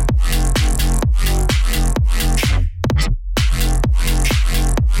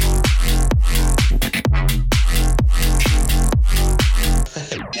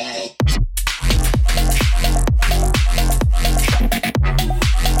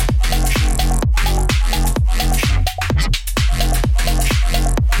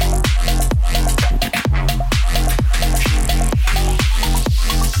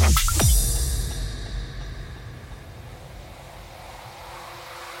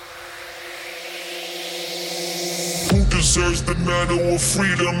 Deserves the medal of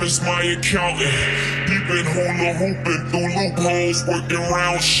freedom is my accountant. Peeping, hula hooping through loopholes, working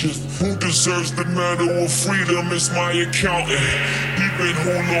round shit. Who deserves the medal of freedom is my accountant. Peeping,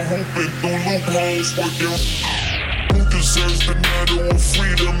 hula hooping through loopholes, working. Who deserves the medal of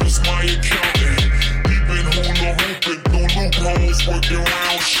freedom is my accountant. Peeping, hula hooping through loopholes, working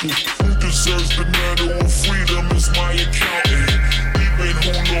round shit. Who deserves the medal of freedom is my accountant. Peeping,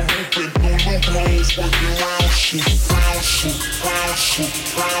 hula hooping through loopholes, working round shit. Round shit, round shit,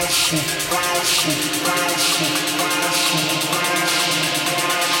 round shit, round shit, round shit, round shit, round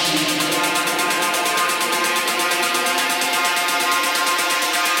shit.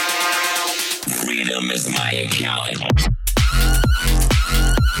 Freedom is my accountant.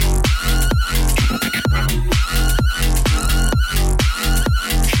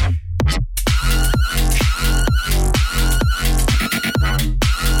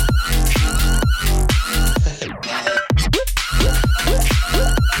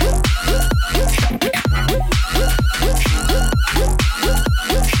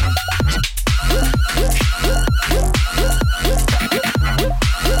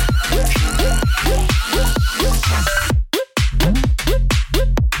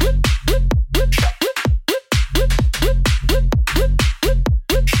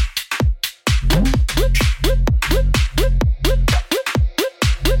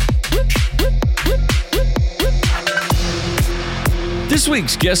 This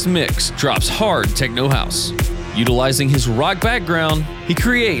week's guest mix drops hard techno house. Utilizing his rock background, he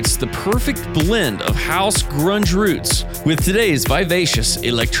creates the perfect blend of house grunge roots with today's vivacious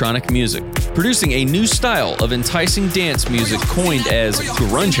electronic music, producing a new style of enticing dance music coined as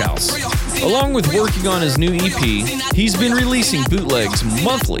grunge house. Along with working on his new EP, he's been releasing bootlegs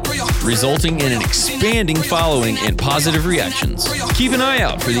monthly, resulting in an expanding following and positive reactions. Keep an eye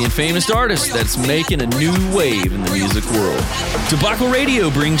out for the infamous artist that's making a new wave in the music world. Tobacco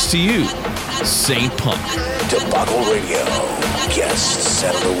Radio brings to you Saint Punk. Tobacco Radio, guest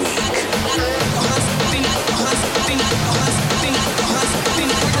set of the week.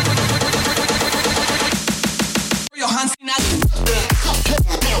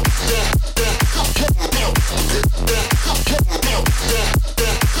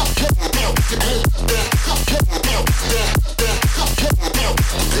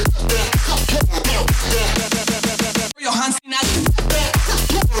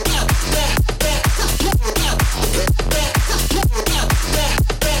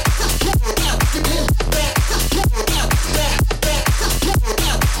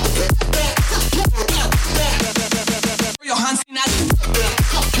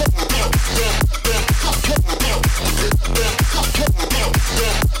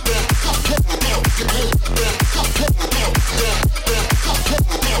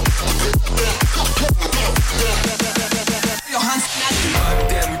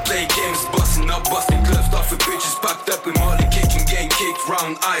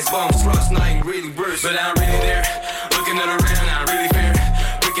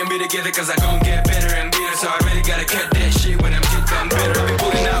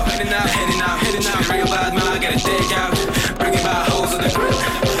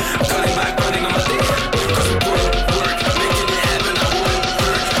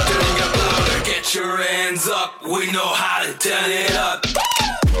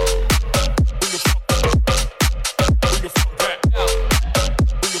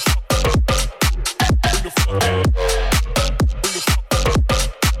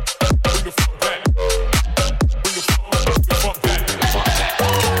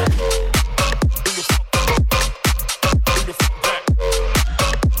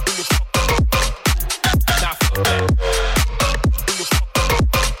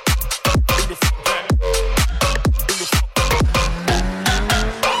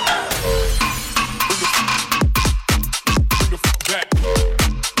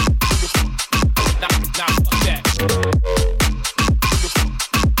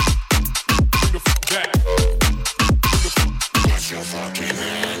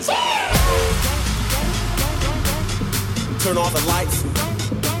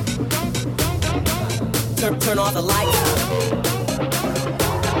 off the lights.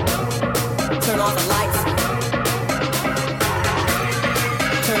 Turn off the lights.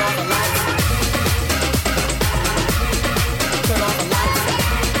 Turn off the lights. Turn off the lights.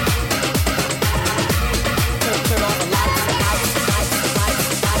 Turn off the lights.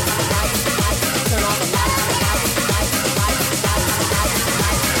 Turn off the lights.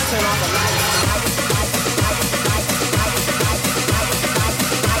 Turn off the lights.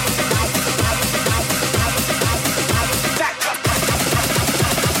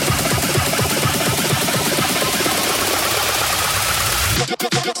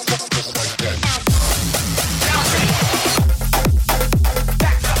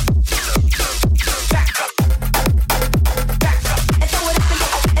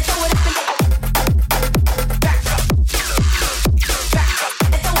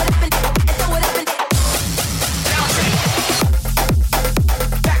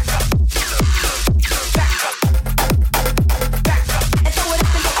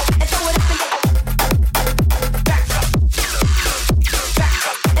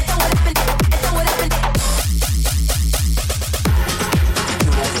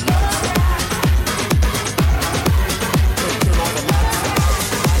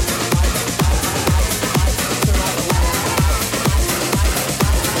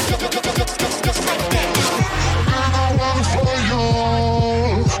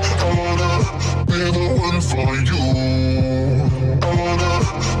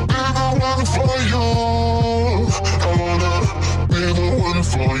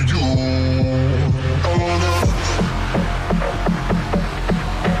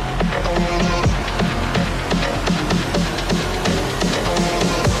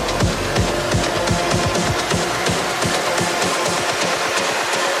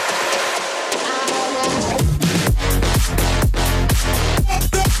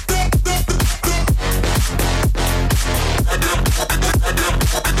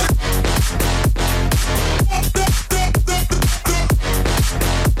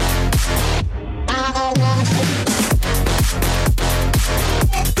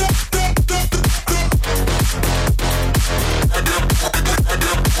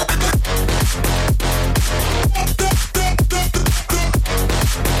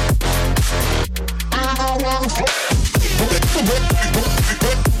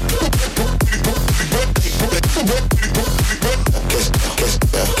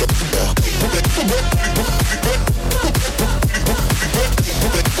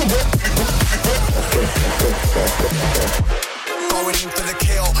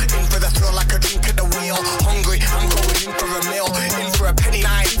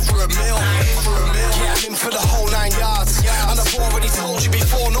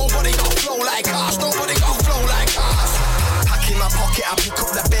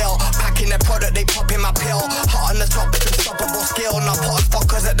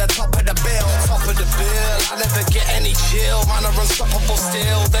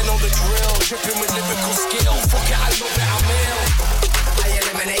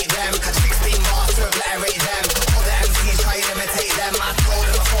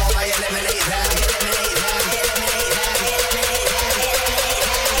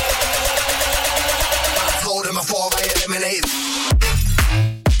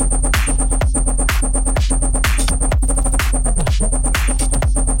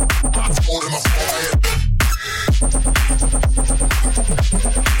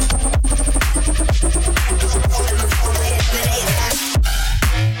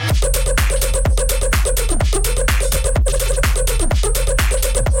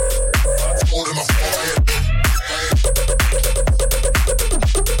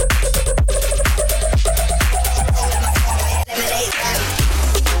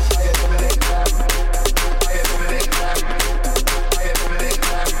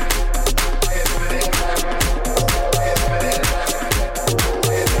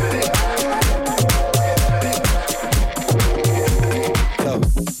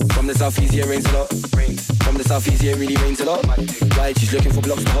 southeast, yeah, rains a lot. From the southeast, yeah, it really rains a lot. Right, she's looking for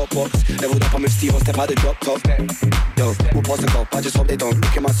blocks to hot box. Leveled up, I'm with Steve, I'll step out the drop top. Yo, we'll pass the cup, I just hope they don't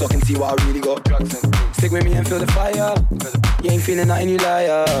look in my sock and see what I really got. Stick with me and feel the fire. You ain't feeling nothing, you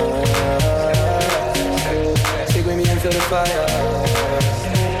liar. Stick with me and feel the fire.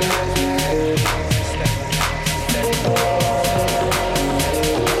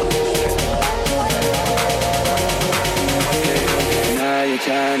 You're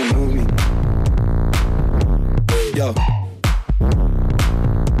trying to move me. Yo.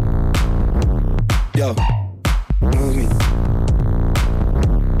 Yo. Move me.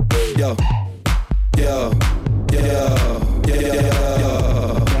 Yo. Yo. Yo. Yo. Yo. Yo.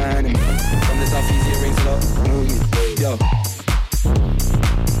 From the southeast, it rings a lot. Move me.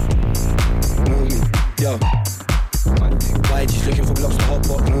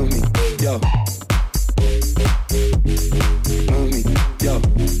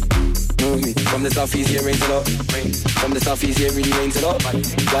 southeast, yeah, rains a lot. From the southeast, yeah, really rains a lot.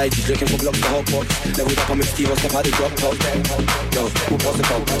 YG's looking for blocks to hot box. Leveled up, I'm with Steve, I'll step out the drop top. Yo, who pass the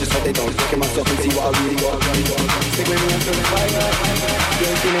cup? I just hope they don't. Look at myself and see what I really got. Stick with me until the fire. You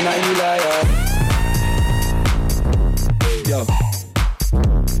ain't feeling that any liar. Yo.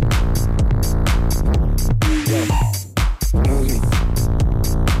 Yo. Move me.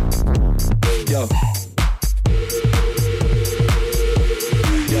 Yo.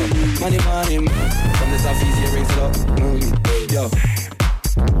 Yo. Money, money. From the southeast, yeah, rains a lot. Move me. Yo.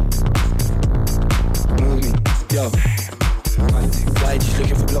 Move me. Yo. Why just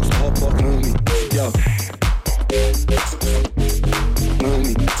looking for blocks to hot pot? Move me. Yo. Move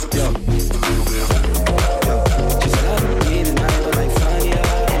me. Yo. Just love me tonight, but like funny.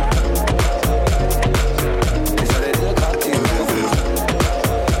 It's a little cocktail.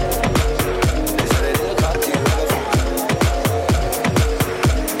 It's a little cocktail.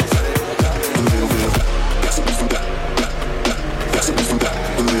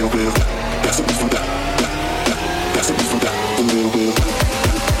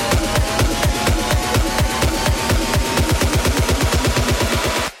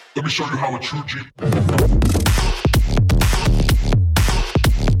 Let me show you how a true G.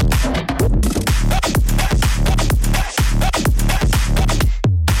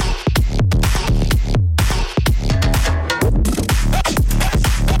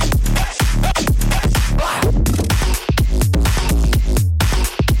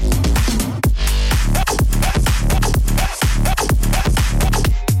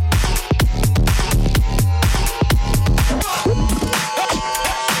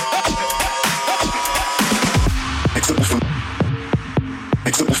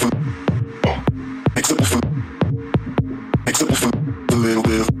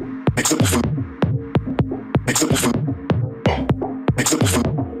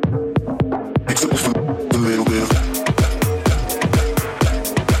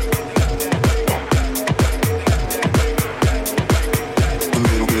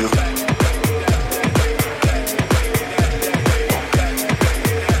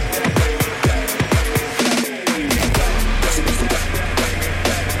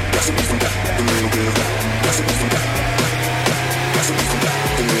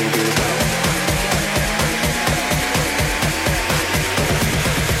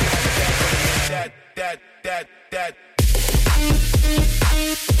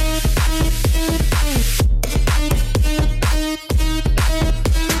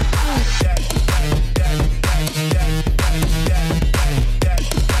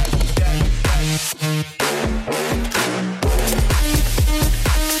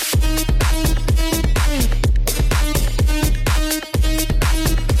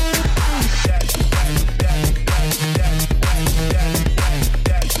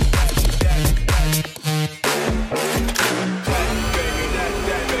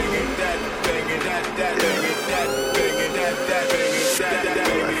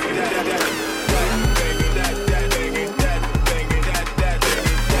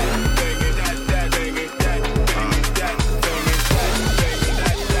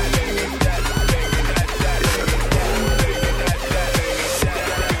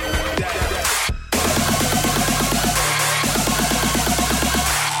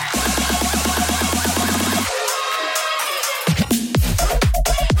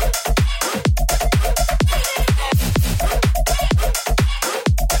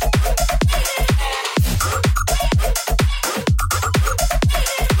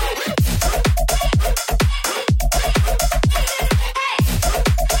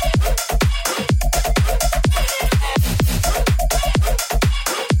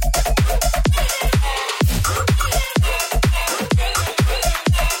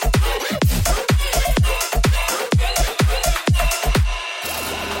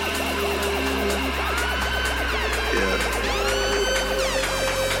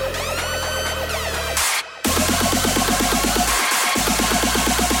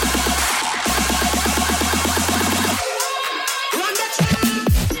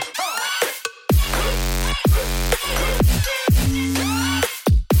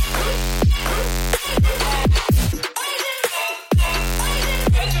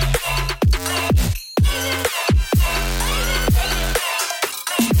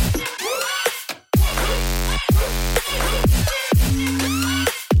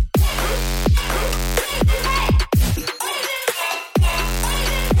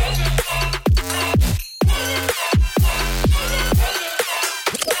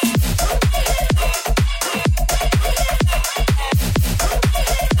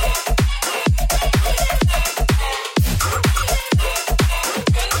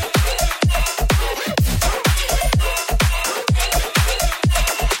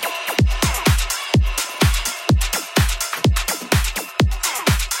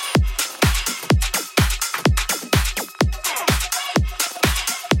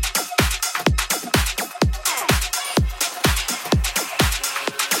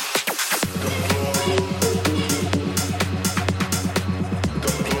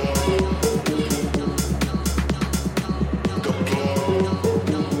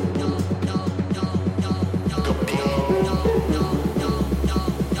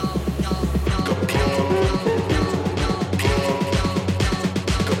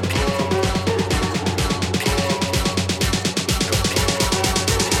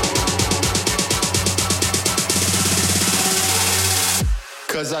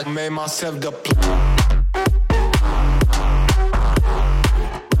 I made myself the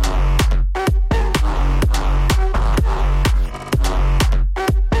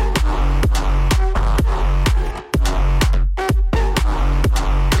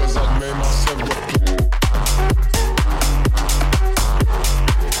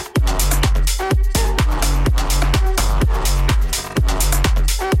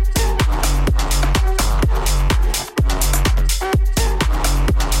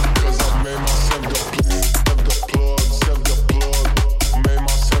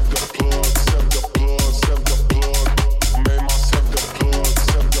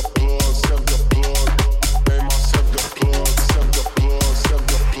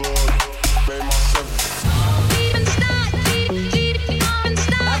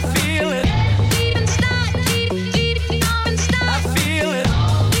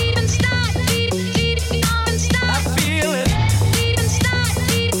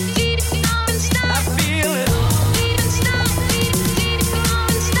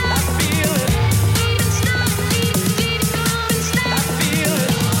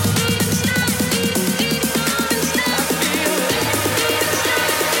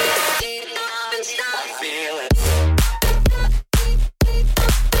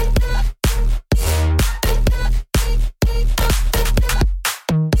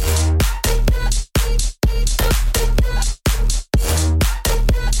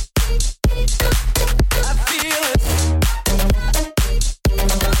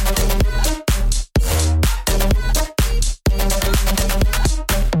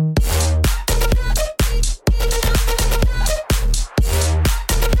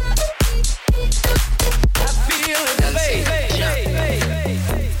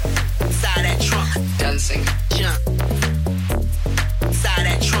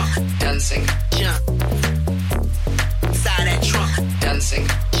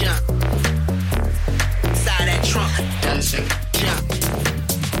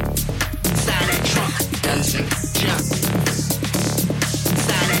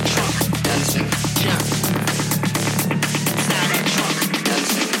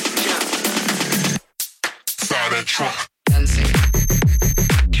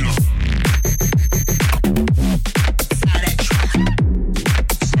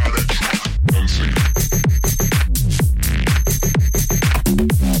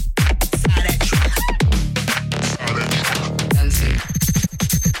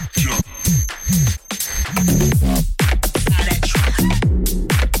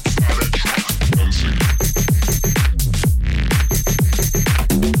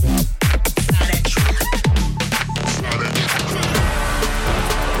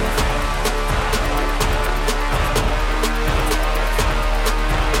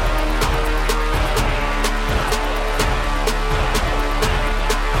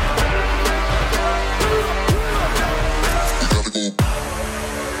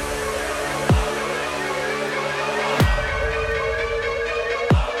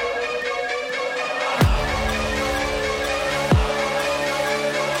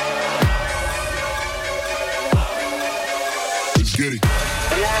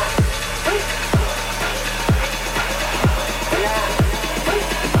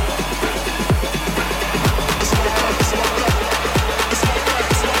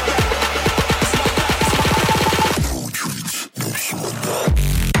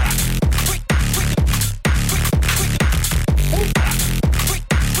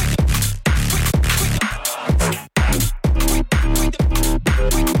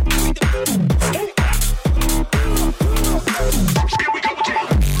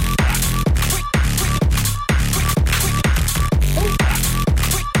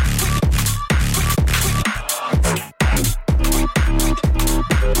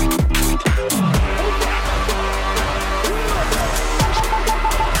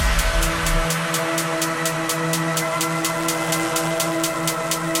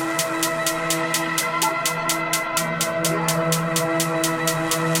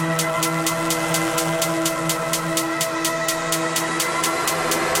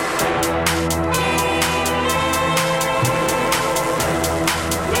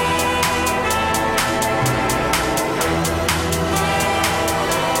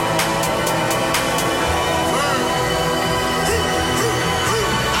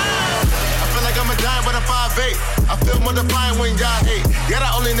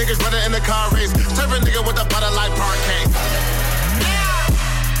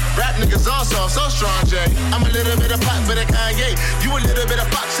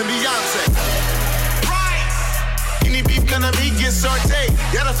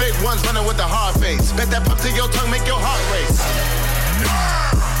ones running with the hard face. Bet that pump to your tongue, make your heart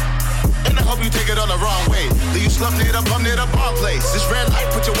race. up near the bar place. This red light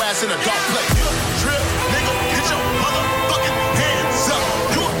put your ass in a dark place. You a real nigga, get your motherfucking hands up.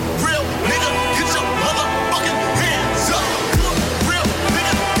 You a real nigga, get your motherfucking hands up. You a real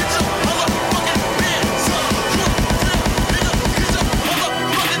nigga, get your motherfucking hands up. You a real nigga, get your motherfucking hands up.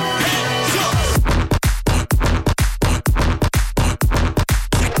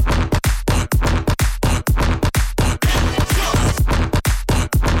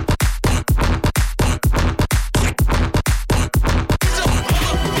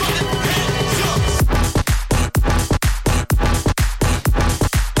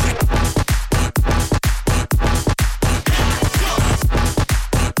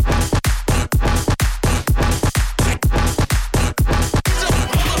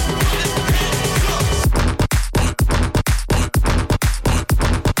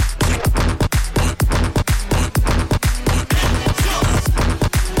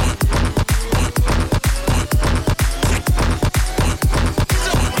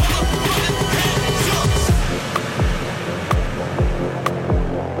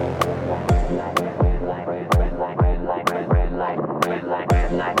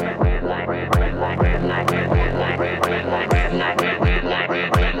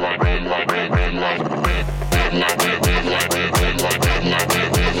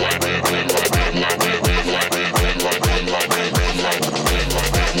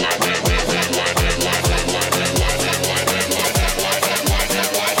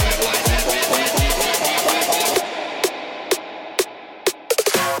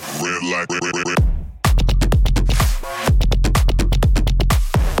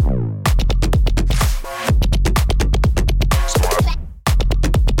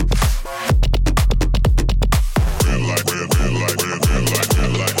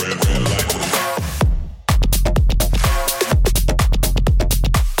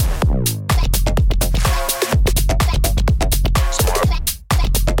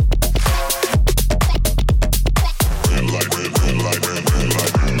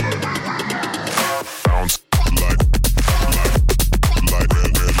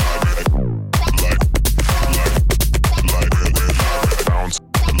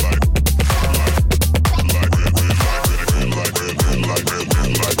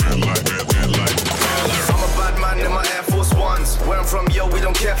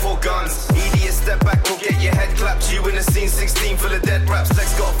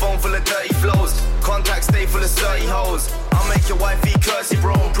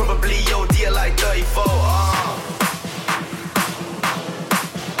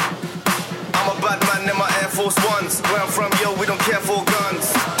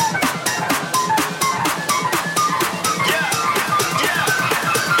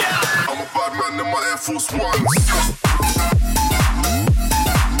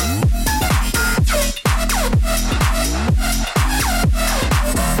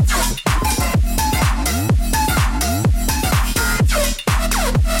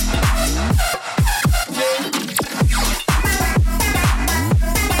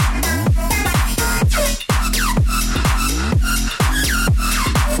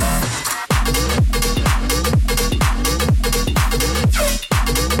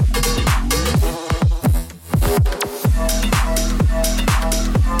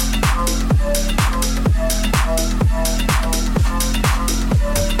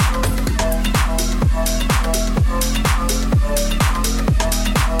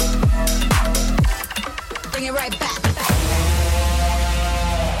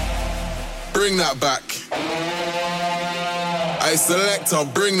 Bring that back. I select, I'll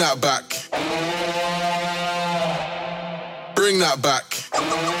bring that back. Bring that back.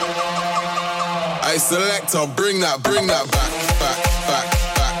 I select, I'll bring that back, back, back,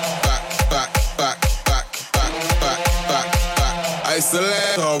 back, back, back, back, back, back, back, back. I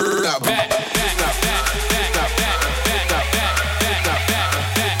select, I'll bring that back.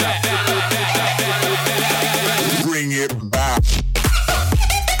 Bring it back.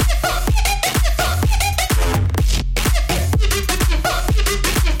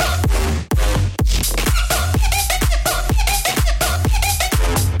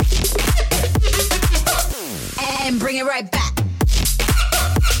 And bring it right back.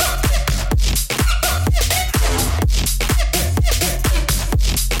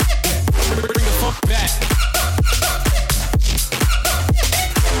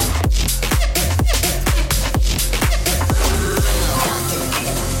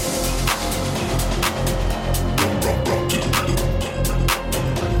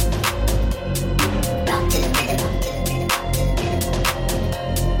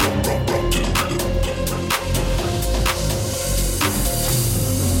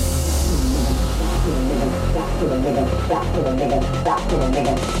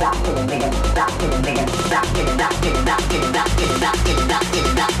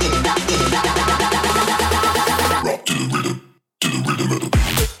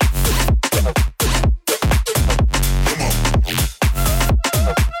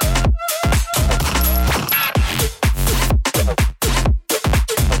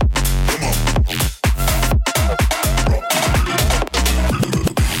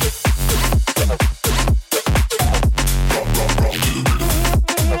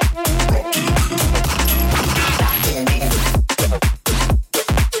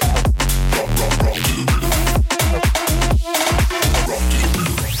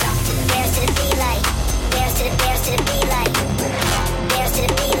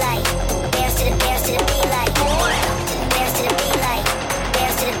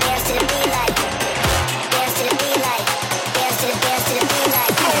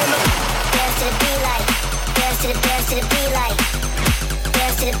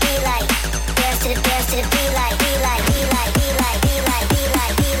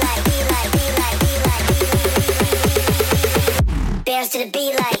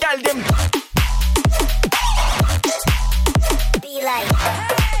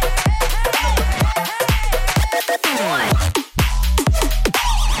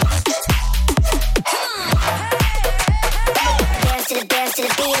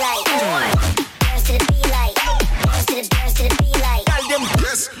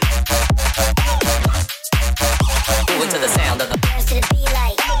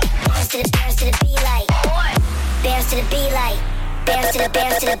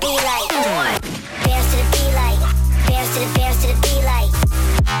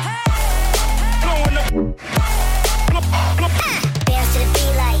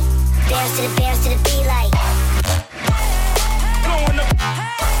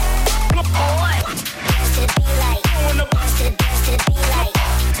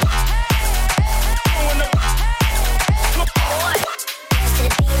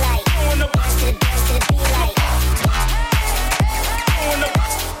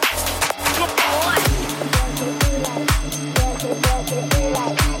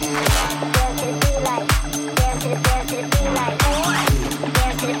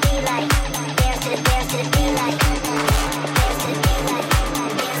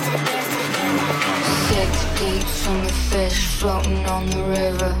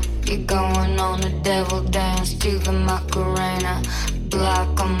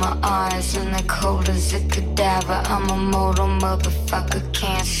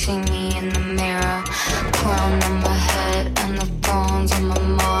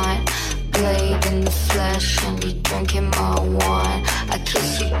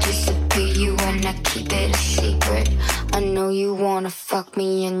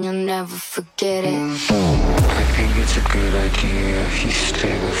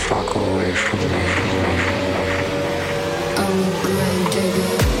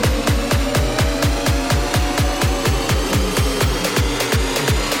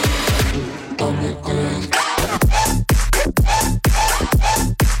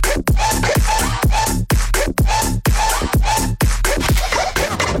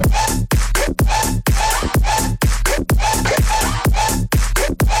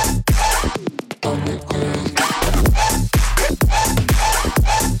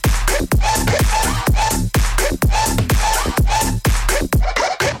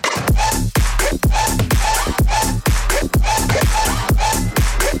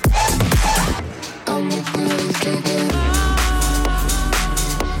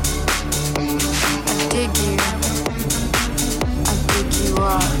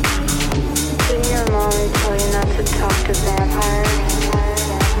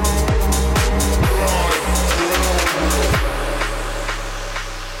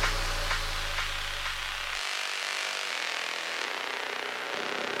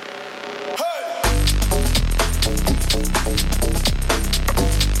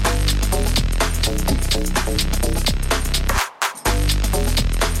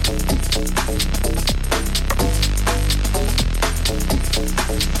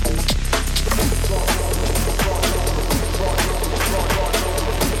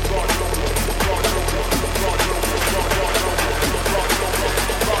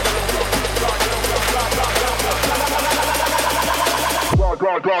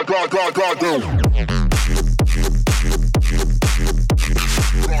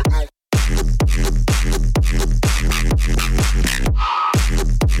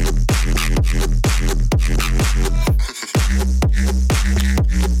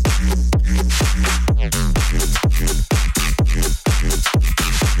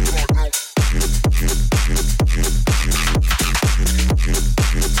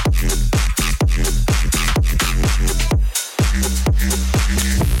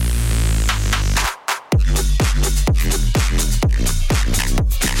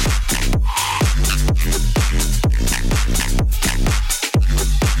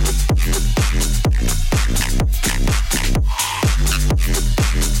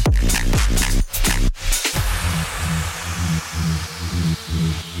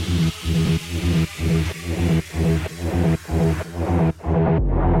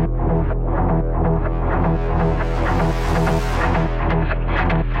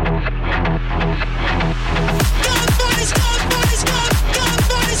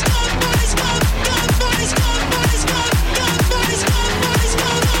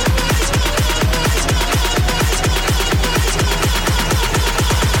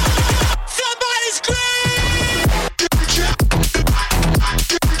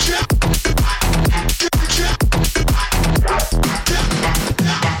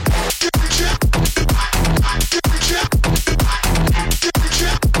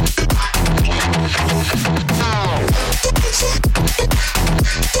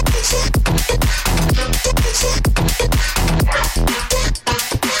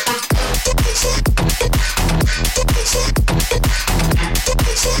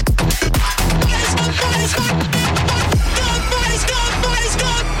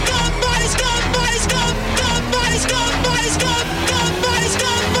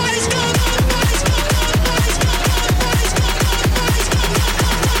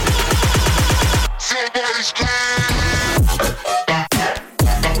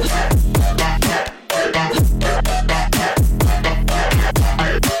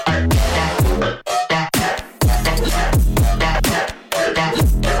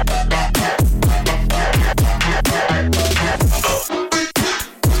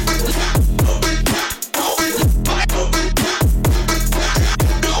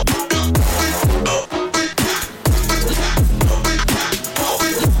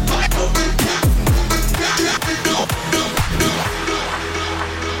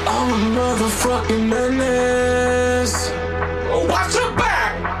 motherfucking menace. Watch your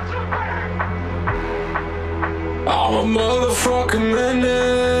back. I'm a motherfucking menace.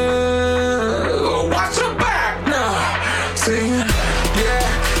 Watch your back now. See, yeah,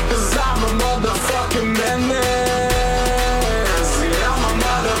 'cause I'm a motherfucking menace. Yeah, I'm a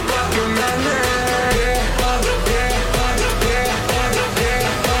motherfucking menace. Yeah,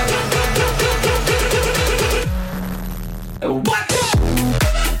 what?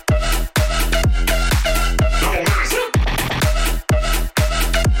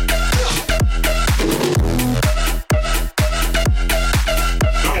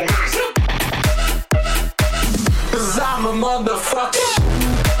 I'm a motherfucker.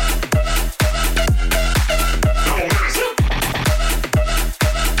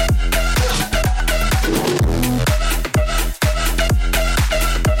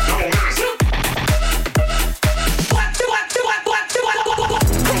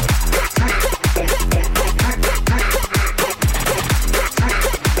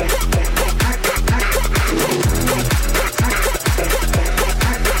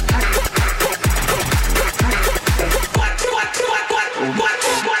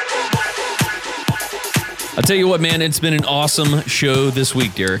 I'll tell you what, man, it's been an awesome show this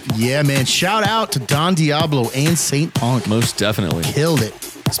week, Derek. Yeah, man. Shout out to Don Diablo and Saint Punk. Most definitely. Killed it.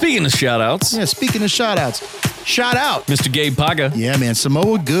 Speaking of shout outs. Yeah, speaking of shout outs. Shout out. Mr. Gabe Paga. Yeah, man.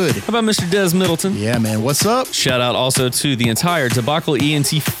 Samoa Good. How about Mr. Des Middleton? Yeah, man. What's up? Shout out also to the entire Debacle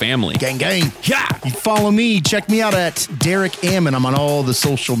ENT family. Gang, gang. Yeah. You follow me. Check me out at Derek Ammon. I'm on all the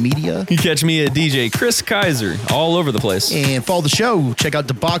social media. You catch me at DJ Chris Kaiser all over the place. And follow the show. Check out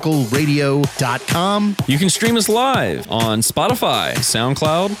debacleradio.com. You can stream us live on Spotify,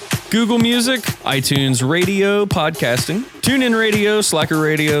 SoundCloud, Google Music, iTunes Radio, podcasting, TuneIn Radio, Slacker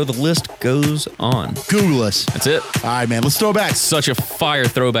Radio. The list goes on. Google us. That's it. All right, man. Let's throw back. Such a fire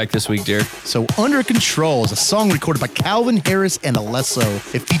throwback this week, Derek. So, Under Control is a song recorded by Calvin Harris and Alesso.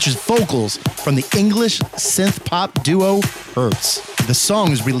 It features vocals from the English synth pop duo Hertz. The song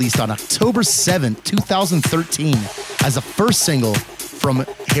was released on October 7th, 2013 as the first single from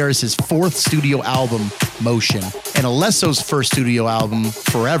Harris's fourth studio album, Motion, and Alesso's first studio album,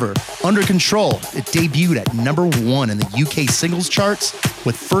 Forever. Under Control, it debuted at #1 in the UK singles charts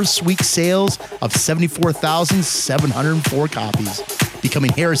with first week sales of 74,704 copies,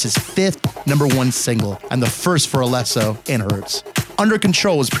 becoming Harris's fifth #1 single and the first for Alesso and Hertz. Under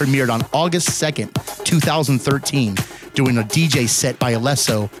Control was premiered on August 2nd, 2013, doing a DJ set by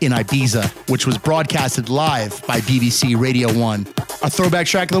Alesso in Ibiza, which was broadcasted live by BBC Radio 1. Our throwback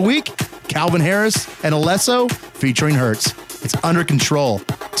track of the week, Calvin Harris and Alesso featuring Hertz. It's Under Control.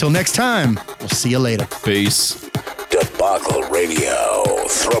 Till next time, we'll see you later. Peace. Debacle Radio,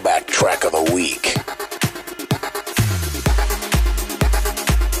 throwback track of the week.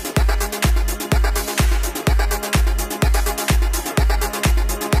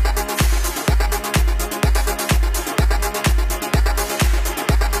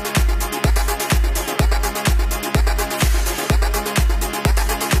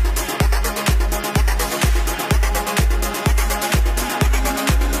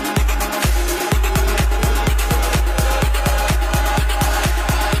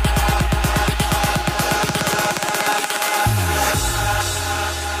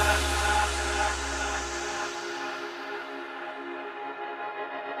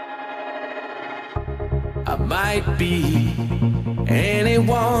 might be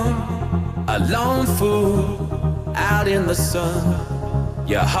anyone, a lone fool out in the sun.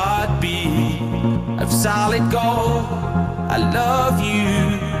 Your heartbeat of solid gold. I love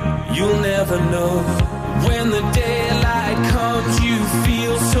you, you'll never know. When the daylight comes, you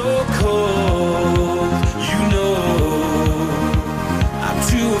feel so cold. You know, I'm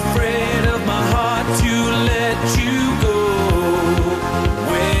too afraid of my heart to let you go.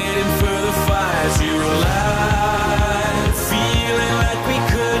 Waiting for the fires you light, feeling like we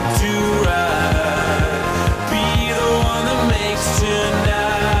could do right. Be the one that makes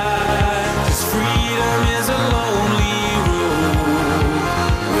tonight. 'Cause freedom is a lonely road.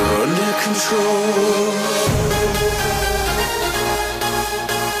 We're under control.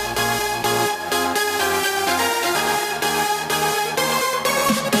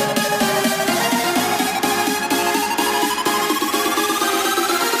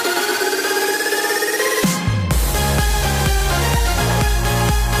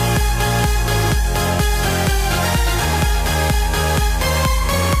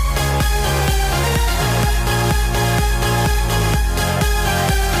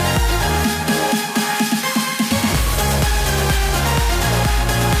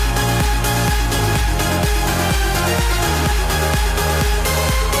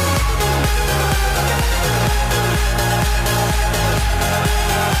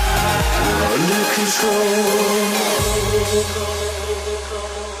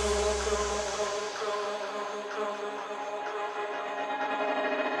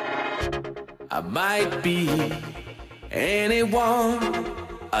 I might be anyone,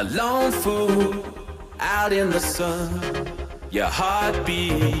 a lone fool out in the sun. Your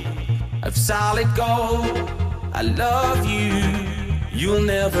heartbeat of solid gold. I love you, you'll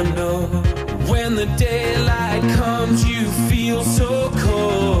never know. When the daylight comes, you feel so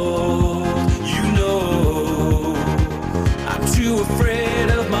cold. You know, I'm too afraid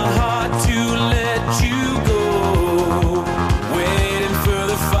of my heart to let you go. Waiting for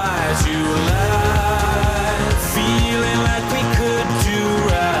the fires you light, feeling like we could do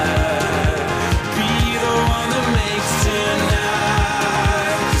right. Be the one that makes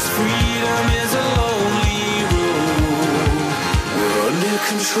tonight. 'Cause freedom is a lonely road. We're under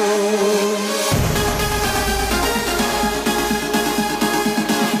control.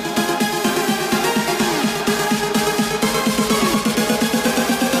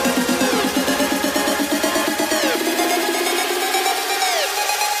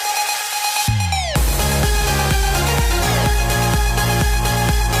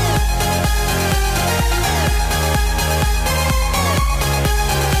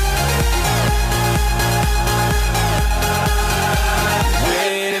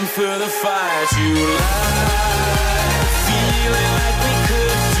 For the fires you light, feeling like we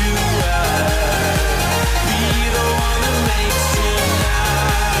could do right. Be the one that makes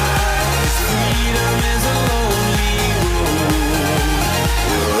tonight. 'Cause freedom is a lonely road.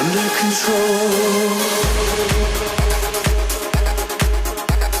 We're under control.